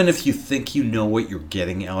 even if you think you know what you're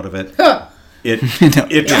getting out of it, it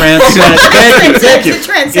transcends. Thank you.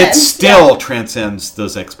 It still transcends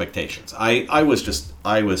those expectations. I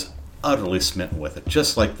was utterly smitten with it.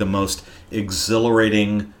 Just like the most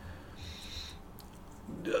exhilarating,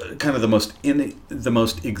 kind of the most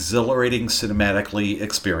exhilarating cinematically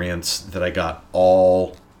experience that I got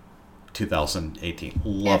all 2018.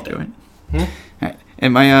 Loved it. All right.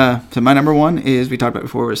 And my number one is, we talked about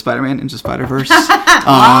before, was Spider-Man Into Spider-Verse.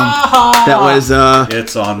 That was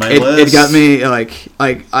it's on my list. It got me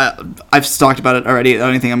I've talked about it already. The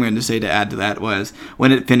only thing I'm going to say to add to that was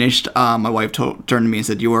when it finished, my wife turned to me and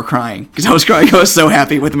said, "You were crying," because I was crying. I was so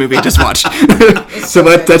happy with the movie I just watched. So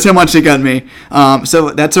that's how much it got me. So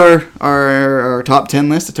that's our top 10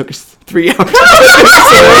 list. It took us 3 hours.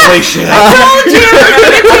 Holy shit! I told you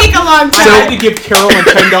it would take a long time. I had to give Carolyn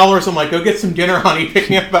 $10. I'm like, go get some dinner, honey. Pick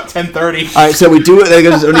me up about 10:30. All right, so we do it.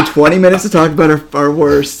 There's only 20 minutes to talk about our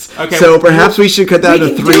worst. Okay, so perhaps we should cut that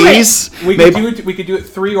into threes. We could do it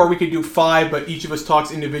 3, or we could do 5, but each of us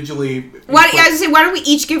talks individually. Why don't we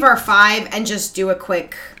each give our 5 and just do a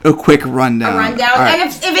quick rundown? Right. And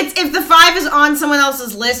if the 5 is on someone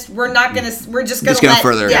else's list, we're just gonna go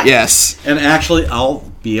further. Yeah. Yes. And actually, I'll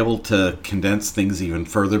be able to condense things even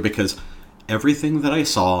further, because everything that I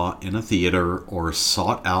saw in a theater or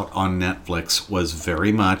sought out on Netflix was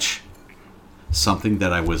very much something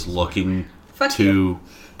that I was looking to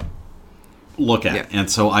look at. Yeah.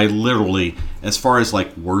 And so I literally, as far as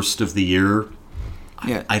like worst of the year,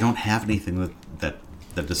 I don't have anything that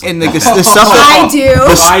That just And like the stuff I do.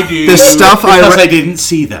 I do. The stuff because I didn't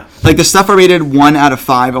see them. like the stuff I rated 1 out of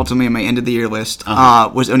 5 ultimately on my end of the year list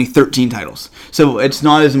was only 13 titles. So it's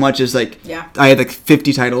not as much as like I had like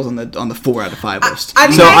 50 titles on the 4 out of 5 list. I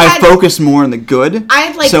mean, so I I had- focused more on the good. I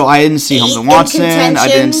had, like, so I didn't see 8 Holmes and in Watson. I didn't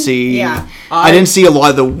contention. see. Yeah. I didn't see a lot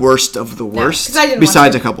of the worst of the worst. 'cause I didn't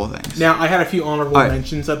Besides watch a couple of things. Now, I had a few honorable All right.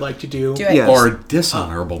 mentions I'd like to do. Do it. Yes. Or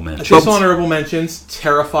dishonorable mention. Dishonorable mentions: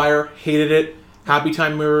 Terrifier, hated it. Happy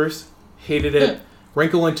Time Murders, hated it.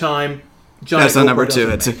 Wrinkle in Time. Giant That's not number Oprah 2.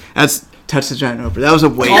 doesn't make. That's Touch the Giant Oprah. That was a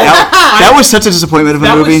waste. That was such a disappointment of a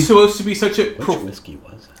That movie. was supposed to be such a Which whiskey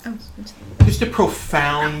was it? just a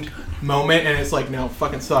profound moment, and it's like, no,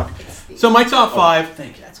 fucking suck. So my top 5.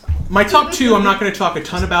 Thank you. My top 2 I'm not going to talk a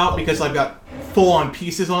ton about because I've got full-on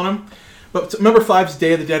pieces on them. But number 5 is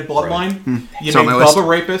Day of the Dead Bloodline. You It's on made my list. Bubba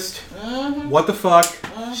Rapist. What the fuck?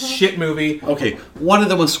 Shit movie. Okay, one of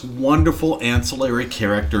the most wonderful ancillary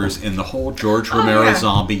characters in the whole George Romero yeah.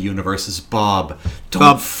 zombie universe is Bob. Don't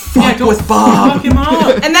Bob. fuck don't with Bob. Fuck him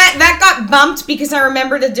up. And that got bumped because I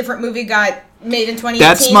remembered a different movie got made in 2018.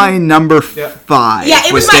 That's my number Yeah. 5. Yeah,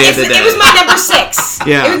 it was Day of the Dead. it was my number 6.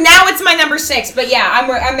 Yeah. Now it's my number 6. But yeah,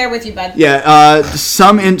 I'm there with you, bud. Yeah,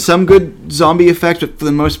 some good zombie effects, but for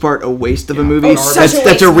the most part, a waste of a movie. Oh, such a That's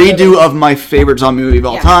waste a of a movie. redo of my favorite zombie movie of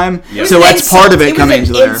all Yeah. time. It was So an that's part of insult. it coming was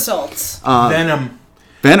into an there. insult. Venom.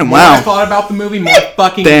 Venom, More I wow. thought about the movie, more I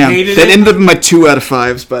fucking Damn. hated That it. ended up in my 2 out of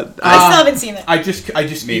 5s, but I still haven't seen it. I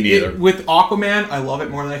just Me neither. With Aquaman, I love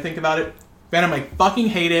it more than I think about it. Venom, I fucking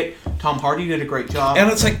hate it. Tom Hardy did a great job.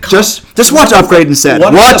 And it's like just watch Upgrade instead.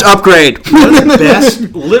 one of Watch the- Upgrade. one of the best,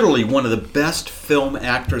 literally one of the best film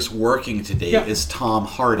actors working today Yeah. is Tom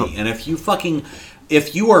Hardy. And if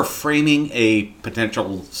you are framing a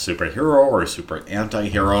potential superhero or super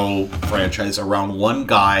anti-hero franchise around one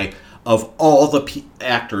guy, of all the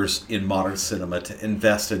actors in modern cinema to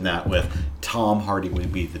invest in that with, Tom Hardy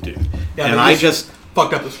would be the dude. Yeah, and they I just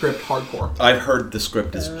fucked up the script hardcore. I've heard the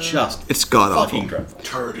script is just It's god fucking awful. dreadful.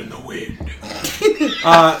 Turd in the wind.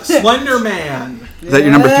 Slender Man. Is that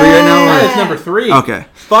your number 3 right now? That or- is number 3. Okay.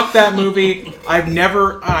 Fuck that movie. I've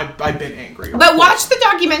been angry. But watch the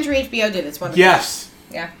documentary HBO did. It's wonderful. Yes.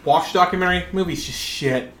 Yeah. Watch documentary. Movie's just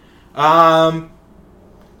shit.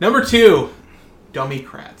 Number 2. Dummy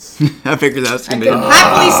Kratz. I figured that was I gonna can be.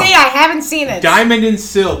 happily say I haven't seen it. Diamond and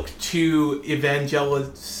Silk, 2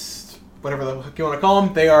 evangelists, whatever the fuck you want to call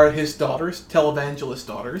them. They are his daughters, televangelist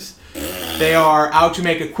daughters. They are out to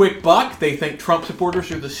make a quick buck. They think Trump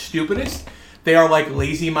supporters are the stupidest. They are like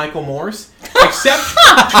lazy Michael Moores. Except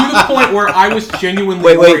to the point where I was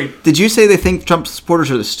genuinely worried. Wait. Did you say they think Trump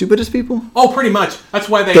supporters are the stupidest people? Oh, pretty much. That's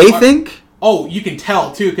why they... They think? Oh, you can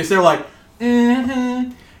tell, too, because they're like,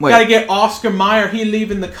 Wait. gotta get Oscar Mayer, he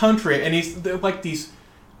leaving the country. And they're like these...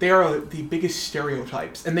 They are the biggest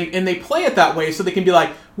stereotypes. And they play it that way so they can be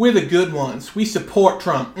like, we're the good ones. We support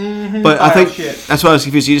Trump. But I think shit. that's why I was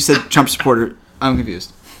confused. You just said Trump supporter. I'm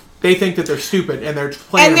confused. They think that they're stupid and they're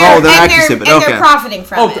playing And it they're, Oh, they're and actually they're, stupid. and Okay. they're profiting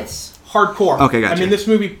from Oh, it. hardcore. Okay, gotcha. I mean, this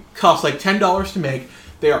movie costs like $10 to make.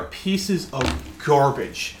 They are pieces of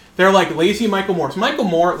garbage. They're like lazy Michael Moore. Michael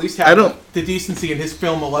Moore at least I had don't- the decency in his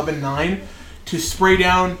film 11-9 to spray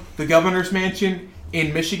down the governor's mansion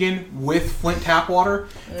in Michigan with Flint tap water.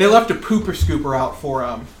 They left a pooper scooper out for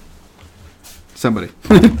Somebody.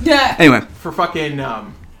 Yeah. Anyway. for fucking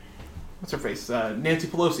what's her face, Nancy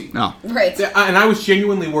Pelosi. No. Right. And I was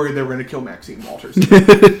genuinely worried they were going to kill Maxine Waters.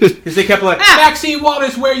 Because they kept like, Maxine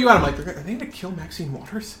Waters, where are you at? I'm like, are they going to kill Maxine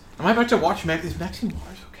Waters? Am I about to watch Is Maxine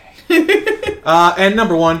Waters okay? And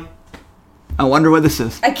number 1, I wonder what this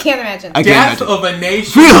is. I can't imagine. I Death can't imagine. of a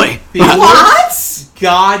Nation. Really? The What? worst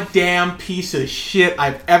goddamn piece of shit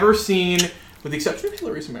I've ever seen, with the exception of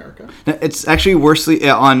Hillary's America. It's actually worstly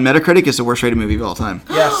on Metacritic. It's the worst rated movie of all time.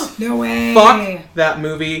 Yes. No way. Fuck that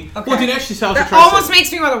movie. Okay. Well, Dinesh D'Souza That tries almost to...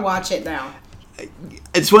 makes me want to watch it now.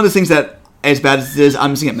 It's one of those things that, as bad as it is,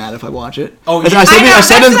 I'm just gonna get mad if I watch it. Oh, As yeah. I said, I know, I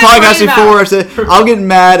said in the that's what I'm podcast worried before. I about. said I'll get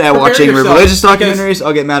mad at watching yourself, religious because documentaries.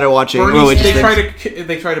 I'll get mad at watching Bernie, religious they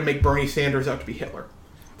things. try to make Bernie Sanders out to be Hitler.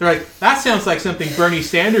 They're like, that sounds like something Bernie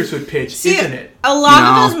Sanders would pitch, isn't it? A lot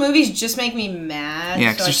No. of those movies just make me mad,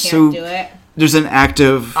 Yeah, so 'cause I they're can't so- do it. There's an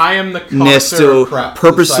active I am the ness connoisseur of to crap.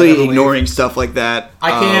 purposely I believe. ignoring stuff like that.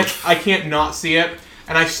 I can't not see it.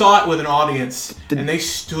 And I saw it with an audience, and they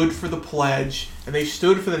stood for the pledge, and they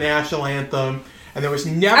stood for the national anthem, and there was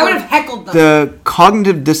never... I would have heckled them. The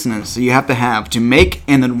cognitive dissonance that you have to make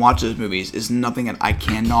and then watch those movies is nothing that I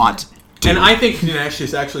cannot do. And I think Dinesh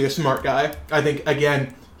is actually a smart guy. I think,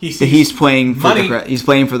 again, he sees He's playing for money. He's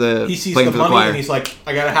playing for the He sees playing the for the money, choir. and he's like,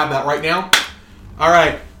 I gotta have that right now. All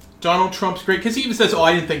right, Donald Trump's great because he even says, "Oh,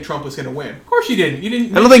 I didn't think Trump was going to win." Of course, you didn't. You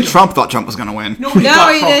didn't. I don't think Trump thought Trump was going to win. Nobody No,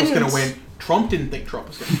 thought he Trump was didn't. going to win. Trump didn't think Trump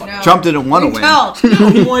was going to win. No. Trump didn't want to win. Tell. No,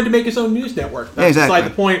 he wanted to make his own news network. That's Exactly.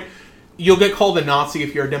 beside the point. You'll get called a Nazi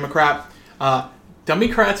if you're a Democrat.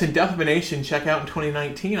 Democrats and Death of a Nation check out in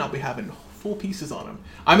 2019. I'll be having full pieces on them.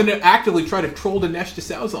 I'm going to actively try to troll Dinesh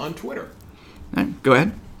D'Souza on Twitter. All right, go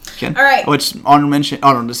ahead. Ken. All right. Which honorable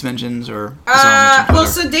mentions or Well,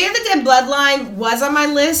 so Day of the Dead Bloodline was on my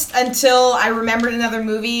list until I remembered another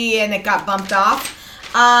movie and it got bumped off.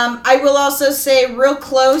 I will also say real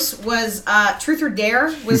close was Truth or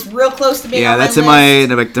Dare was real close to being on my that's list. in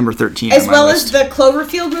my like number 13. as on my well list. as the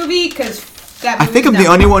Cloverfield movie because I think I'm the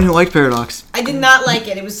only one who liked Paradox. I did not like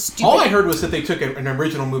it. It was stupid. All I heard was that they took an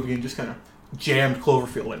original movie and just kind of jammed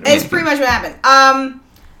Cloverfield in. It's pretty much what happened.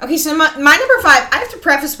 Okay, so my number 5, I have to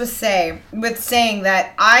preface with saying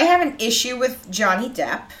that I have an issue with Johnny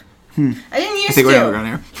Depp. I didn't used I think to. we're never going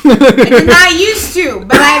here. I did not used to,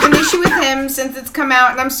 but I have an issue with him since it's come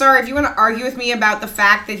out, and I'm sorry if you want to argue with me about the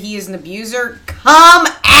fact that he is an abuser, come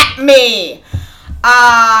at me.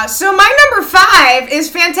 So my number 5 is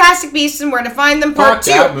Fantastic Beasts and Where to Find Them Part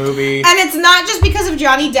 2. that movie. And it's not just because of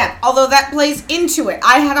Johnny Depp, although that plays into it.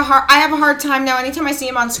 I have a hard time now anytime I see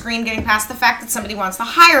him on screen getting past the fact that somebody wants to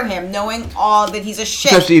hire him, knowing all that he's a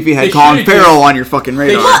shit. Especially if you had They Colin should've Farrell just- on your fucking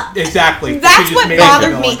radar. Exactly. That's They just what made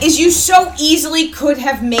bothered it me, going. is you so easily could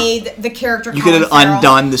have made the character You could Colin have Farrell.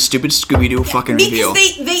 undone the stupid Scooby-Doo fucking reveal.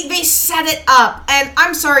 Because they set it up. And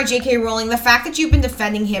I'm sorry, J.K. Rowling, the fact that you've been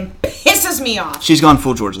defending him pisses me off. She's gone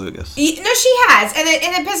full George Lucas. No, she has, and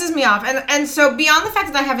it pisses me off. And so beyond the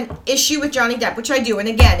fact that I have an issue with Johnny Depp, which I do, and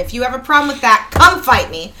again, if you have a problem with that, come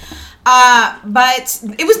fight me. But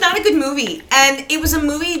it was not a good movie, and it was a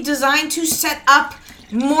movie designed to set up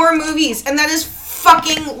more movies, and that is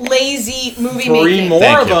fucking lazy movie 3 making. more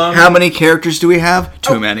Thank of you. them. How many characters do we have?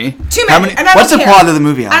 Too many. Too How many, and I What's don't the care. plot of the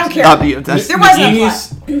movie? I don't care. That's- There wasn't a plot.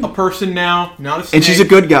 Nagini's a person now, not a snake. and she's a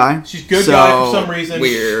good guy. She's a good so guy for some reason.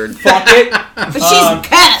 Weird. Fuck it. But she's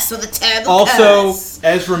cuss with a terrible Also, cuss.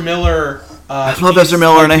 Ezra Miller. I love Ezra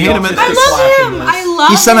Miller, and I hate him. I love him. I love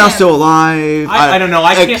He's somehow him. still alive. I don't know.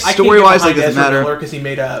 I can't Story-wise, get behind doesn't Ezra matter. Miller because he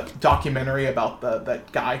made a documentary about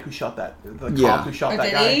that guy who shot the cop Yeah. who shot Or that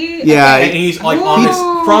did guy. he? Yeah, And he's like Ooh. on this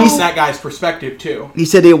from that guy's perspective too. He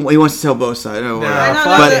said he wants to tell both sides. I don't But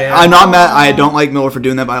know. I'm not mad. I don't like Miller for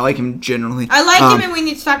doing that, but I like him generally. I like him, and we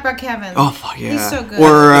need to talk about Kevin. Oh fuck yeah! He's so good.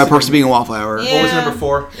 Or Perks of Being a Wallflower. Yeah. What was number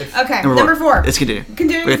 4? If, Okay, number 4. Let's continue.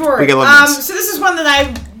 Continuing forward. We get 11 minutes. So this is one that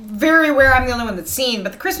I'm very aware I'm the only one that's seen,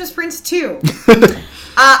 but The Christmas Prince 2.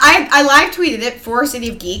 I live tweeted it for City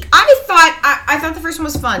of Geek. I thought the first one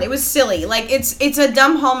was fun. It was silly. Like it's a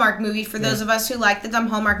dumb Hallmark movie for those of us who like the dumb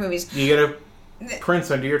Hallmark movies. you get a prince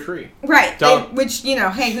under your tree. Right. Dumb. Which,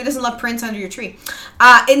 hey, who doesn't love Prince under your tree?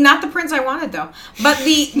 And not the Prince I wanted though. But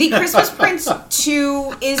the Christmas Prince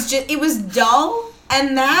 2 is just, it was dull,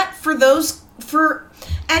 and that for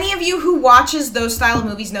any of you who watches those style of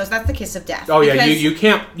movies knows that's the kiss of death. Oh yeah, Because- you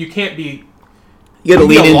can't be. You gotta You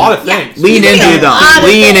lean do a in. lot of things. Lean You into do the a lot dumb. of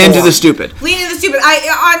Lean things. into the stupid. Lean into the stupid.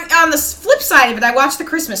 On the flip side of it, I watched the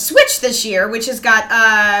Christmas Switch this year, which has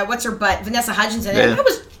got what's her butt, Vanessa Hudgens in it. Yeah. And it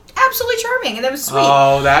was absolutely charming, and it was sweet.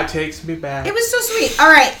 Oh, that takes me back. It was so sweet. All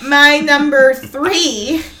right, my number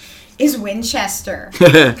 3 is Winchester.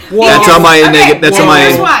 That's on my. Okay, That's and on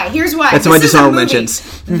Here's my. why. Here's why. That's on my This is a dishonorable movie-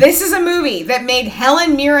 mentions. This is a movie that made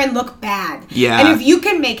Helen Mirren look bad. Yeah. And if you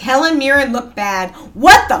can make Helen Mirren look bad,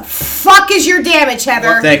 what the fuck is your damage,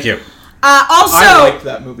 Heather? Thank you. Also, I liked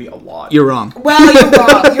that movie a lot. You're wrong. well, you're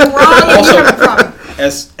wrong. You're wrong. And you have a problem.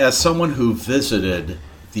 As someone who visited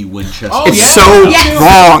the Winchester, Oh, It's yeah. so Yes.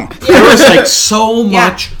 wrong. there was like so Yeah.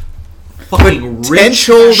 much fucking rich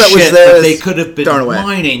Potential that was shit there that is they could have been thrown away.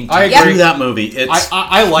 mining I to agree. do that movie. It's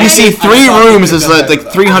I like. You see 3 rooms is like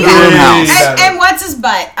 300 room house. And what's his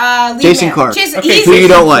butt? Lee Jason Mann. Clark. Jason, Okay, he's, Who you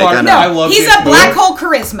don't like, Clark, I know. I love he's Jason a black Clark. hole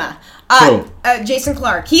charisma. Who? Jason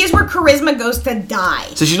Clark. He is where charisma goes to die.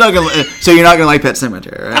 So she's not gonna. So you're not gonna like Pet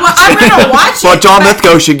Cemetery, right? Well, I'm gonna watch Well, it. John but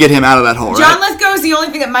Lithgow should get him out of that hole, John right? Lithgow is the only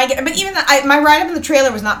thing that might get. But even my write up in the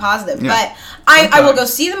trailer was not positive. Yeah. But I will go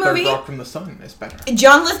see the movie. Third Rock from the Sun is better.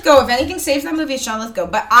 John Lithgow, if anything saves that movie, it's John Lithgow.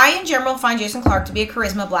 But I, in general, find Jason Clark to be a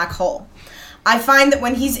charisma black hole. I find that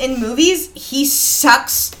when he's in movies, he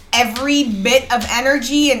sucks every bit of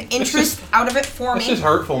energy and interest out of it for me. This is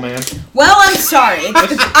hurtful, man. Well, I'm sorry.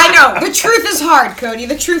 I know. The truth is hard, Cody.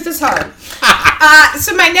 The truth is hard.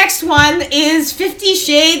 So my next one is 50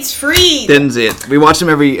 Shades Freed. Didn't see it. We watch them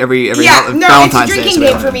every Valentine's Day. It's a drinking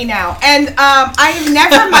game for me now. And I have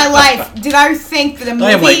never in my life did I think that a movie...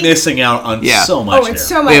 I am like missing out on so much. Oh, it's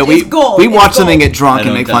so much. Yeah, it's gold. We watch them and get drunk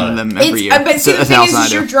and make fun of them every year. But see, the thing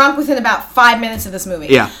is you're drunk within about 5 minutes of this movie.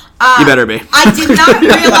 Yeah. You better be. I did not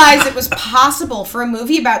realize it was possible for a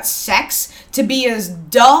movie about sex to be as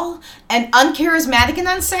dull and uncharismatic and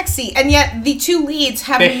unsexy, and yet the two leads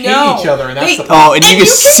have hate each other, and that's the problem. Oh, and you can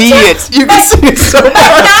see it. You can see it so much.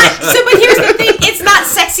 But here's the thing: it's not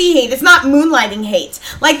sexy hate. It's not moonlighting hate.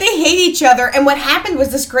 Like they hate each other, and what happened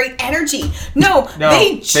was this great energy. No,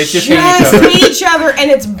 they just hate each other,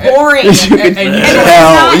 and it's boring.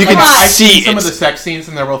 And you can see some of the sex scenes,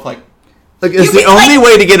 and they're both like. Like, it's the only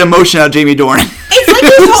way to get emotion out of Jamie Dornan. It's like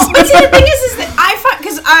but see, the thing is that I find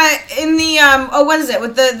because in the what is it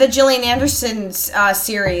with the Gillian Anderson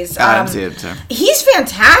series? I haven't seen it too. He's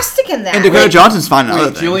fantastic in that. And Dakota Johnson's fine in other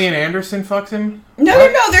things. Gillian Anderson fucks him. No.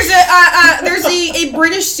 There's a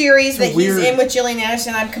British series that he's in with Gillian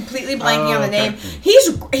Anderson. I'm completely blanking on the name.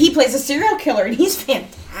 He plays a serial killer, and he's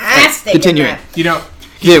fantastic. Continuing. You know.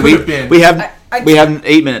 We have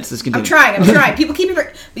 8 minutes. Let's continue. I'm trying. People keep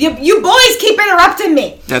you boys keep interrupting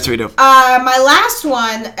me. That's what we do. My last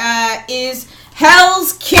one is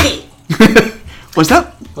Hell's Kitty. Was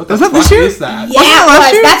that? What the was that fuck this year? Is that? Yeah,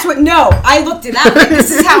 it was. That's what. No, I looked it up. And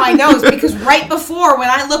this is how I know. It's because right before when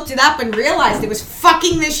I looked it up and realized it was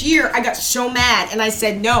fucking this year, I got so mad and I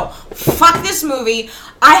said, "No, fuck this movie."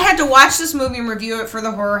 I had to watch this movie and review it for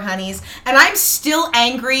the Horror Honeys, and I'm still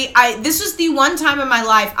angry. This was the one time in my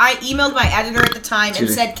life I emailed my editor at the time and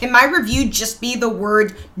said, "Can my review just be the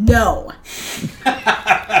word no?"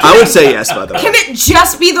 I would say yes, by the way. Can it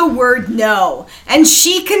just be the word no? And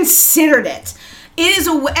she considered it. It is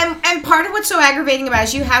and part of what's so aggravating about it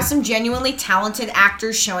is you have some genuinely talented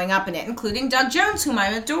actors showing up in it, including Doug Jones, whom I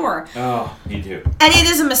adore. Oh, me too. And it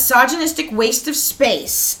is a misogynistic waste of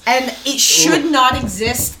space, and it should not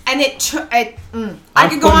exist. And I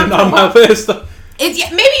could go on for my list.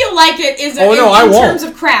 Maybe you'll like it. In terms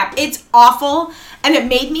of crap, it's awful, and it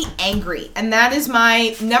made me angry. And that is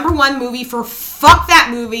my number one movie for fuck that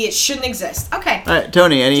movie. It shouldn't exist. Okay. All right,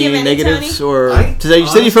 Tony. Any negatives Tony? You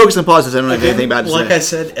said you focused on positives. I don't know if anything bad to say. Like I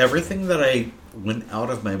said, everything that I went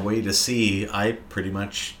out of my way to see, I pretty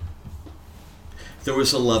much there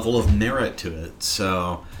was a level of merit to it.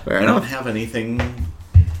 So I don't have anything,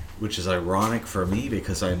 which is ironic for me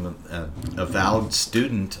because I'm an avowed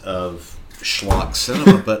student of schlock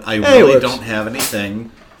cinema, but I really don't have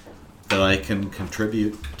anything that I can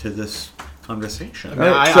contribute to this conversation.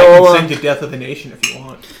 I can send you Death of the Nation if you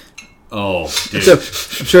want. Oh, dude. So, I'm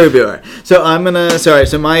sure it'll be alright. So I'm gonna. Sorry.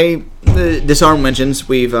 So my disarm mentions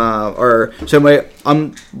we mentioned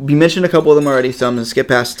a couple of them already. So I'm gonna skip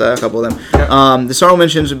past a couple of them. Yep. Disarm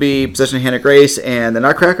mentions would be Possession of Hannah Grace and The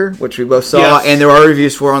Nutcracker, which we both saw, and there are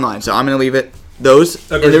reviews for online. So I'm gonna leave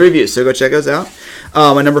those in the reviews. So go check those out.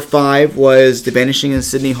 My number 5 was The Vanishing in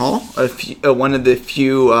Sydney Hall, one of the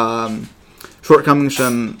few shortcomings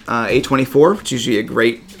from A24, which is usually a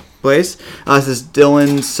great place. This is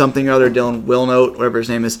Dylan something or other, Dylan Wilnote, whatever his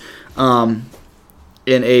name is,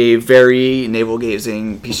 in a very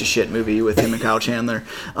navel-gazing piece of shit movie with him and Kyle Chandler,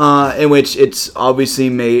 in which it's obviously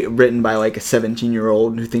written by like a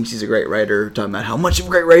 17-year-old who thinks he's a great writer, talking about how much of a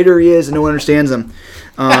great writer he is and no one understands him.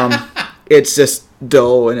 It's just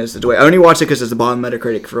dull, and it's the way. I only watched it because it's the bottom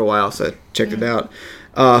Metacritic for a while, so I checked it out.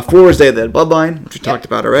 4 is Day of the Dead Bloodline, which we talked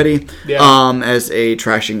about already, as a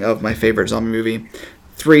trashing of my favorite zombie movie.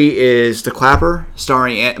 3 is The Clapper,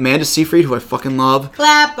 starring Amanda Seyfried, who I fucking love.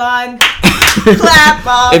 Clap on. Clap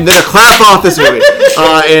off. And then a clap off this movie.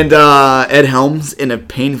 And Ed Helms in a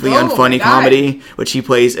painfully unfunny comedy, which he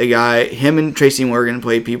plays a guy. Him and Tracy Morgan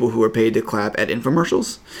play people who are paid to clap at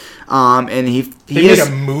infomercials. And he made a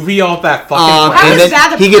movie off that fucking. And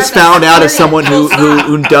then he gets found out as someone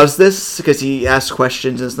who does this because he asks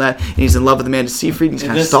questions and that. And he's in love with Amanda Seyfried. And he's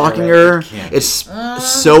kind of stalking her. It's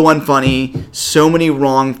so unfunny. So many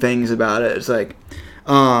wrong things about it. It's like,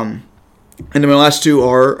 and then my last 2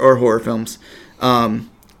 are horror films.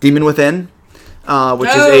 Demon Within. Which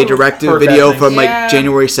is a direct-to-video from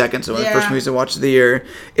January 2nd, so one of the first movies I watched of the year.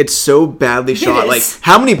 It's so badly shot. Like,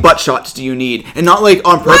 how many butt shots do you need? And not like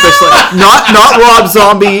on purpose, like not Rob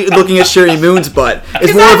Zombie looking at Sherry Moon's butt.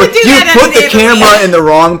 It's more of a you put the camera in the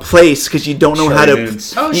wrong place because you don't know how to.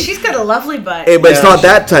 Oh, she's got a lovely butt. But it's not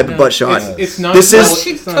that type of butt shot. It's not. This is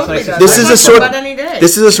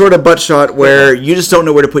a sort of butt shot where you just don't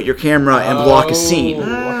know where to put your camera and block a scene.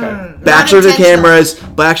 backs to the cameras,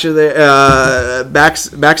 backs to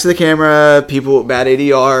the camera. People, bad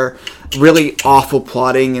ADR, really awful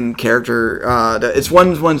plotting and character. It's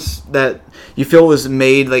ones that you feel was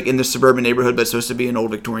made like in the suburban neighborhood, but it's supposed to be an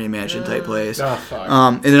old Victorian mansion type place.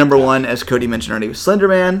 And the number one, as Cody mentioned already, was Slender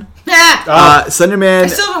Man. Slender Man I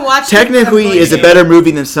still haven't watched technically is a better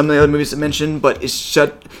movie than some of the other movies I mentioned, but it's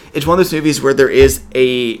one of those movies where there is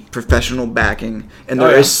a professional backing and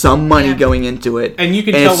there is some money going into it, and you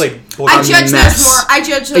can tell they. I judge those more. I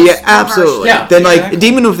judge those. Yeah, absolutely. Yeah, then like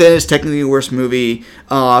Demon Within is technically the worst movie.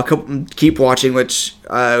 Keep Watching, which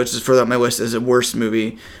is further up my list as a worst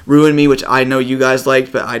movie. Ruin Me, which I know you guys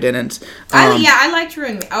liked, but I didn't. I liked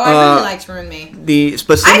Ruin Me. Oh, I really liked Ruin Me. I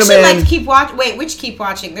actually liked Keep Watching. Wait, which Keep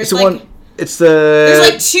Watching? There's there's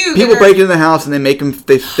like two. People break into the house and they make them.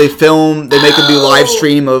 They film. They make them do live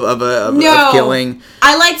stream of killing.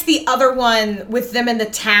 I liked the other one with them in the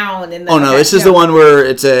town. This is the one where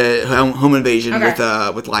it's a home invasion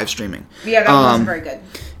with live streaming. Yeah, that wasn't very good.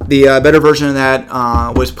 The better version of that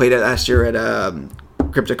was played last year at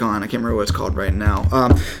Crypticon. I can't remember what it's called right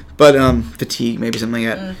now. But Fatigue, maybe something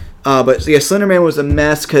like that. But yeah, Slender Man was a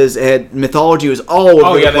mess because mythology was all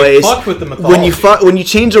over the place. They fucked with the mythology. When you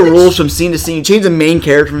change the rules from scene to scene, you change the main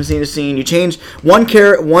character from scene to scene. You change one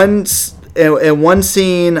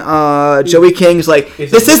scene, Joey King's like,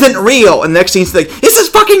 this isn't real. And the next scene's like, this is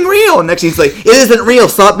fucking real. And the next scene's like, it isn't real.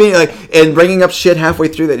 Stop being like, and bringing up shit halfway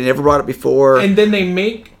through that he never brought up before. And then they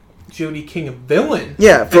make Jodie King a villain.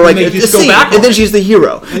 Yeah, for like a scene, and then she's the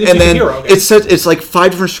hero. And then it's like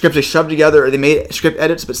 5 different scripts they shoved together. Or they made script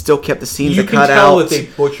edits, but still kept the scenes that cut out. You can tell that they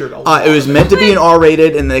butchered a lot. It was meant to be an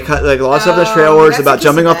R-rated, and they cut like a lot of stuff in the trailers about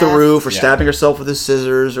jumping off the roof or stabbing herself with the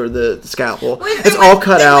scissors or the scalpel. It's all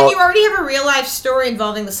cut out. When you already have a real life story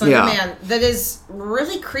involving the Slender Man that is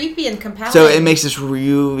really creepy and compelling. So it makes this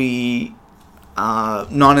really. Not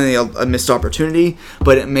only a missed opportunity,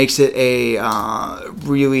 but it makes it a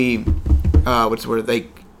really what's the word,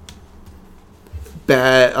 like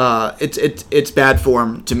bad. It's bad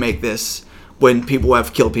form to make this when people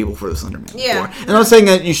have killed people for the Slender Man before. And I'm not saying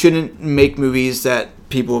that you shouldn't make movies that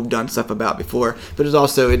people have done stuff about before, but it's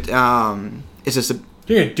also it's just a. If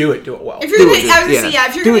you're gonna do it well. If you're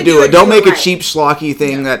gonna do it, don't make a cheap, schlocky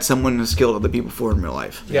thing that someone has killed other people for in real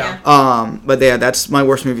life. But that's my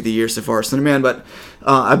worst movie of the year so far, Slender Man. But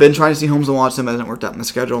I've been trying to see Holmes and Watson, but it hasn't worked out in the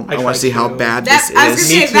schedule. I want to see how bad this is. I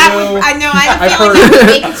was gonna say that. I know. I have a feeling it would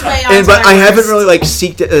make its way on. But I haven't really like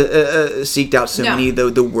seeked out so many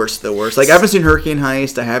the worst. Like I haven't seen Hurricane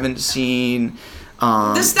Heist. I haven't seen.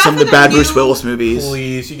 Some of the bad Bruce Willis movies.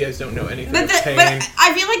 Please, you guys don't know anything. But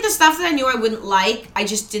I feel like the stuff that I knew I wouldn't like, I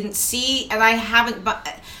just didn't see, and I haven't. But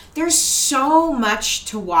there's so much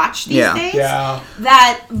to watch these days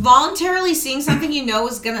that voluntarily seeing something you know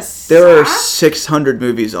is gonna suck. There are 600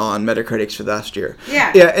 movies on Metacritic for last year.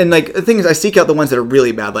 Yeah, and like the thing is, I seek out the ones that are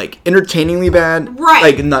really bad, like entertainingly bad. Right.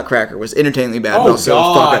 Like Nutcracker was entertainingly bad, but also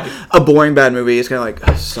a boring bad movie is kind of like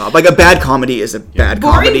stop. Like a bad comedy is a bad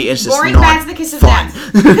comedy. It's just boring not bad's the kiss of death.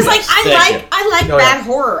 Because like I like bad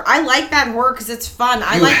horror. I like bad horror because it's fun.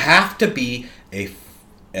 You have to be a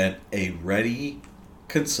ready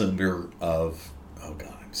consumer of I'm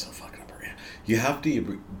so fucking up right now. You have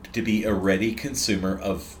to be a ready consumer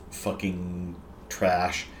of fucking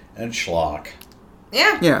trash and schlock.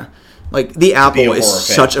 Yeah. Like The Apple is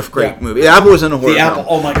such a great movie. The Apple isn't a horror film.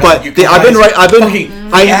 Oh my god! But The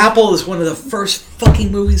Apple is one of the first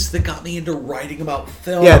fucking movies that got me into writing about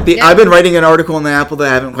film. I've been writing an article in The Apple that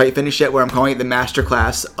I haven't quite finished yet, where I'm calling it the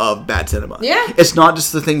masterclass of bad cinema. Yeah, it's not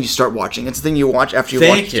just the thing you start watching; it's the thing you watch after you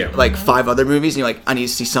watch like 5 other movies, and you're like, I need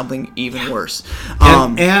to see something even worse.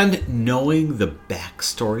 And knowing the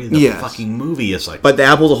backstory of the fucking movie is like. But The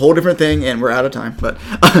Apple's a whole different thing, and we're out of time. But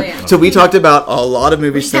so we talked about a lot of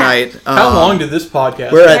movies tonight. How long did this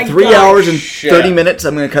podcast? We're at 3 hours and 30 minutes.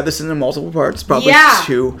 I'm going to cut this into multiple parts, probably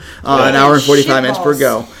 2, an hour and 45 minutes per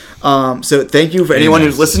go. So thank you for anyone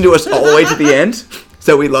who's listened to us all the way to the end.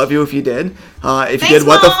 So we love you if you did. If you did,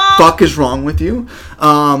 what the fuck is wrong with you?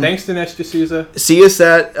 Thanks, Dinesh D'Souza. See us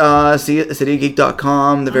at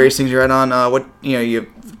citygeek.com. The various things you're at on.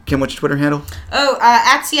 Kim, what's your Twitter handle?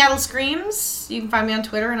 At Seattle Screams. You can find me on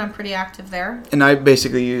Twitter, and I'm pretty active there. And I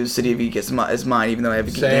basically use City of Geek as mine, even though I have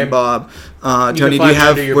a geek named Bob. Tony, do you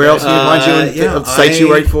have where else can you find you? Sites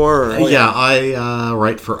you write for? I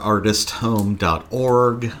write for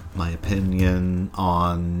artisthome.org. My opinion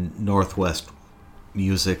on Northwest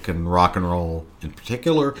music and rock and roll in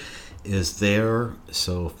particular is there,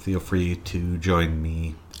 so feel free to join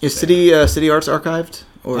me. Is City Arts archived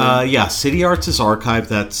Or Yeah, City Arts is archived.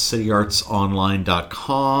 That's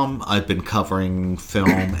cityartsonline.com. I've been covering film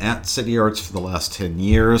at City Arts for the last 10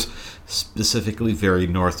 years, specifically very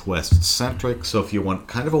Northwest-centric. So if you want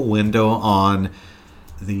kind of a window on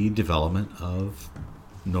the development of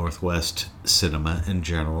Northwest cinema in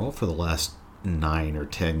general for the last 9 or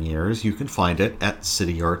 10 years, you can find it at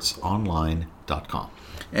cityartsonline.com.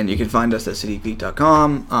 And you can find us at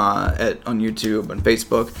citygeek.com, on YouTube and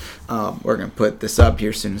Facebook. We're going to put this up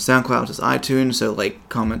here soon to SoundCloud, to iTunes. So like,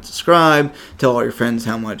 comment, subscribe. Tell all your friends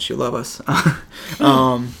how much you love us.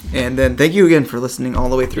 And then thank you again for listening all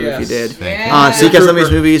the way through if you did. Seek out some of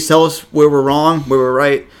these movies. Tell us where we're wrong, where we're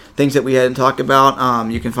right. Things that we hadn't talked about.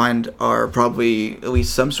 You can find our probably at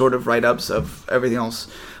least some sort of write-ups of everything else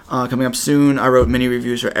coming up soon. I wrote mini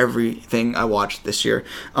reviews for everything I watched this year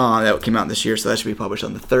that came out this year, so that should be published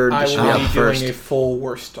on the 3rd. I will be doing a full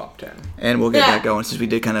worst top 10. And we'll get that going since we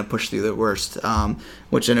did kind of push through the worst,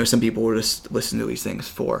 which I know some people will just listen to these things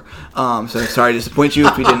for. So sorry to disappoint you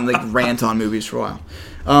if we didn't rant on movies for a while.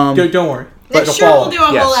 Don't worry. I'm sure we'll do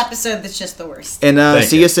a whole episode that's just the worst. And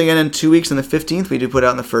see us again in 2 weeks on the 15th. We do put out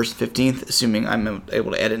on the 1st 15th, assuming I'm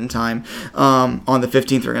able to edit in time. On the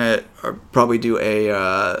 15th, we're going to probably do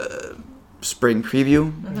a spring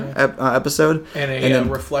preview episode. And a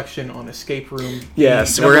reflection on Escape Room.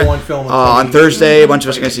 Yes. Number one film on Thursday, a bunch of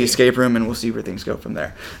us are going to see Escape Room, and we'll see where things go from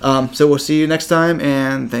there. So we'll see you next time,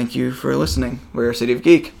 and thank you for listening. We're City of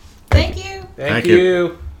Geek. Thank you. Thank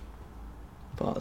you.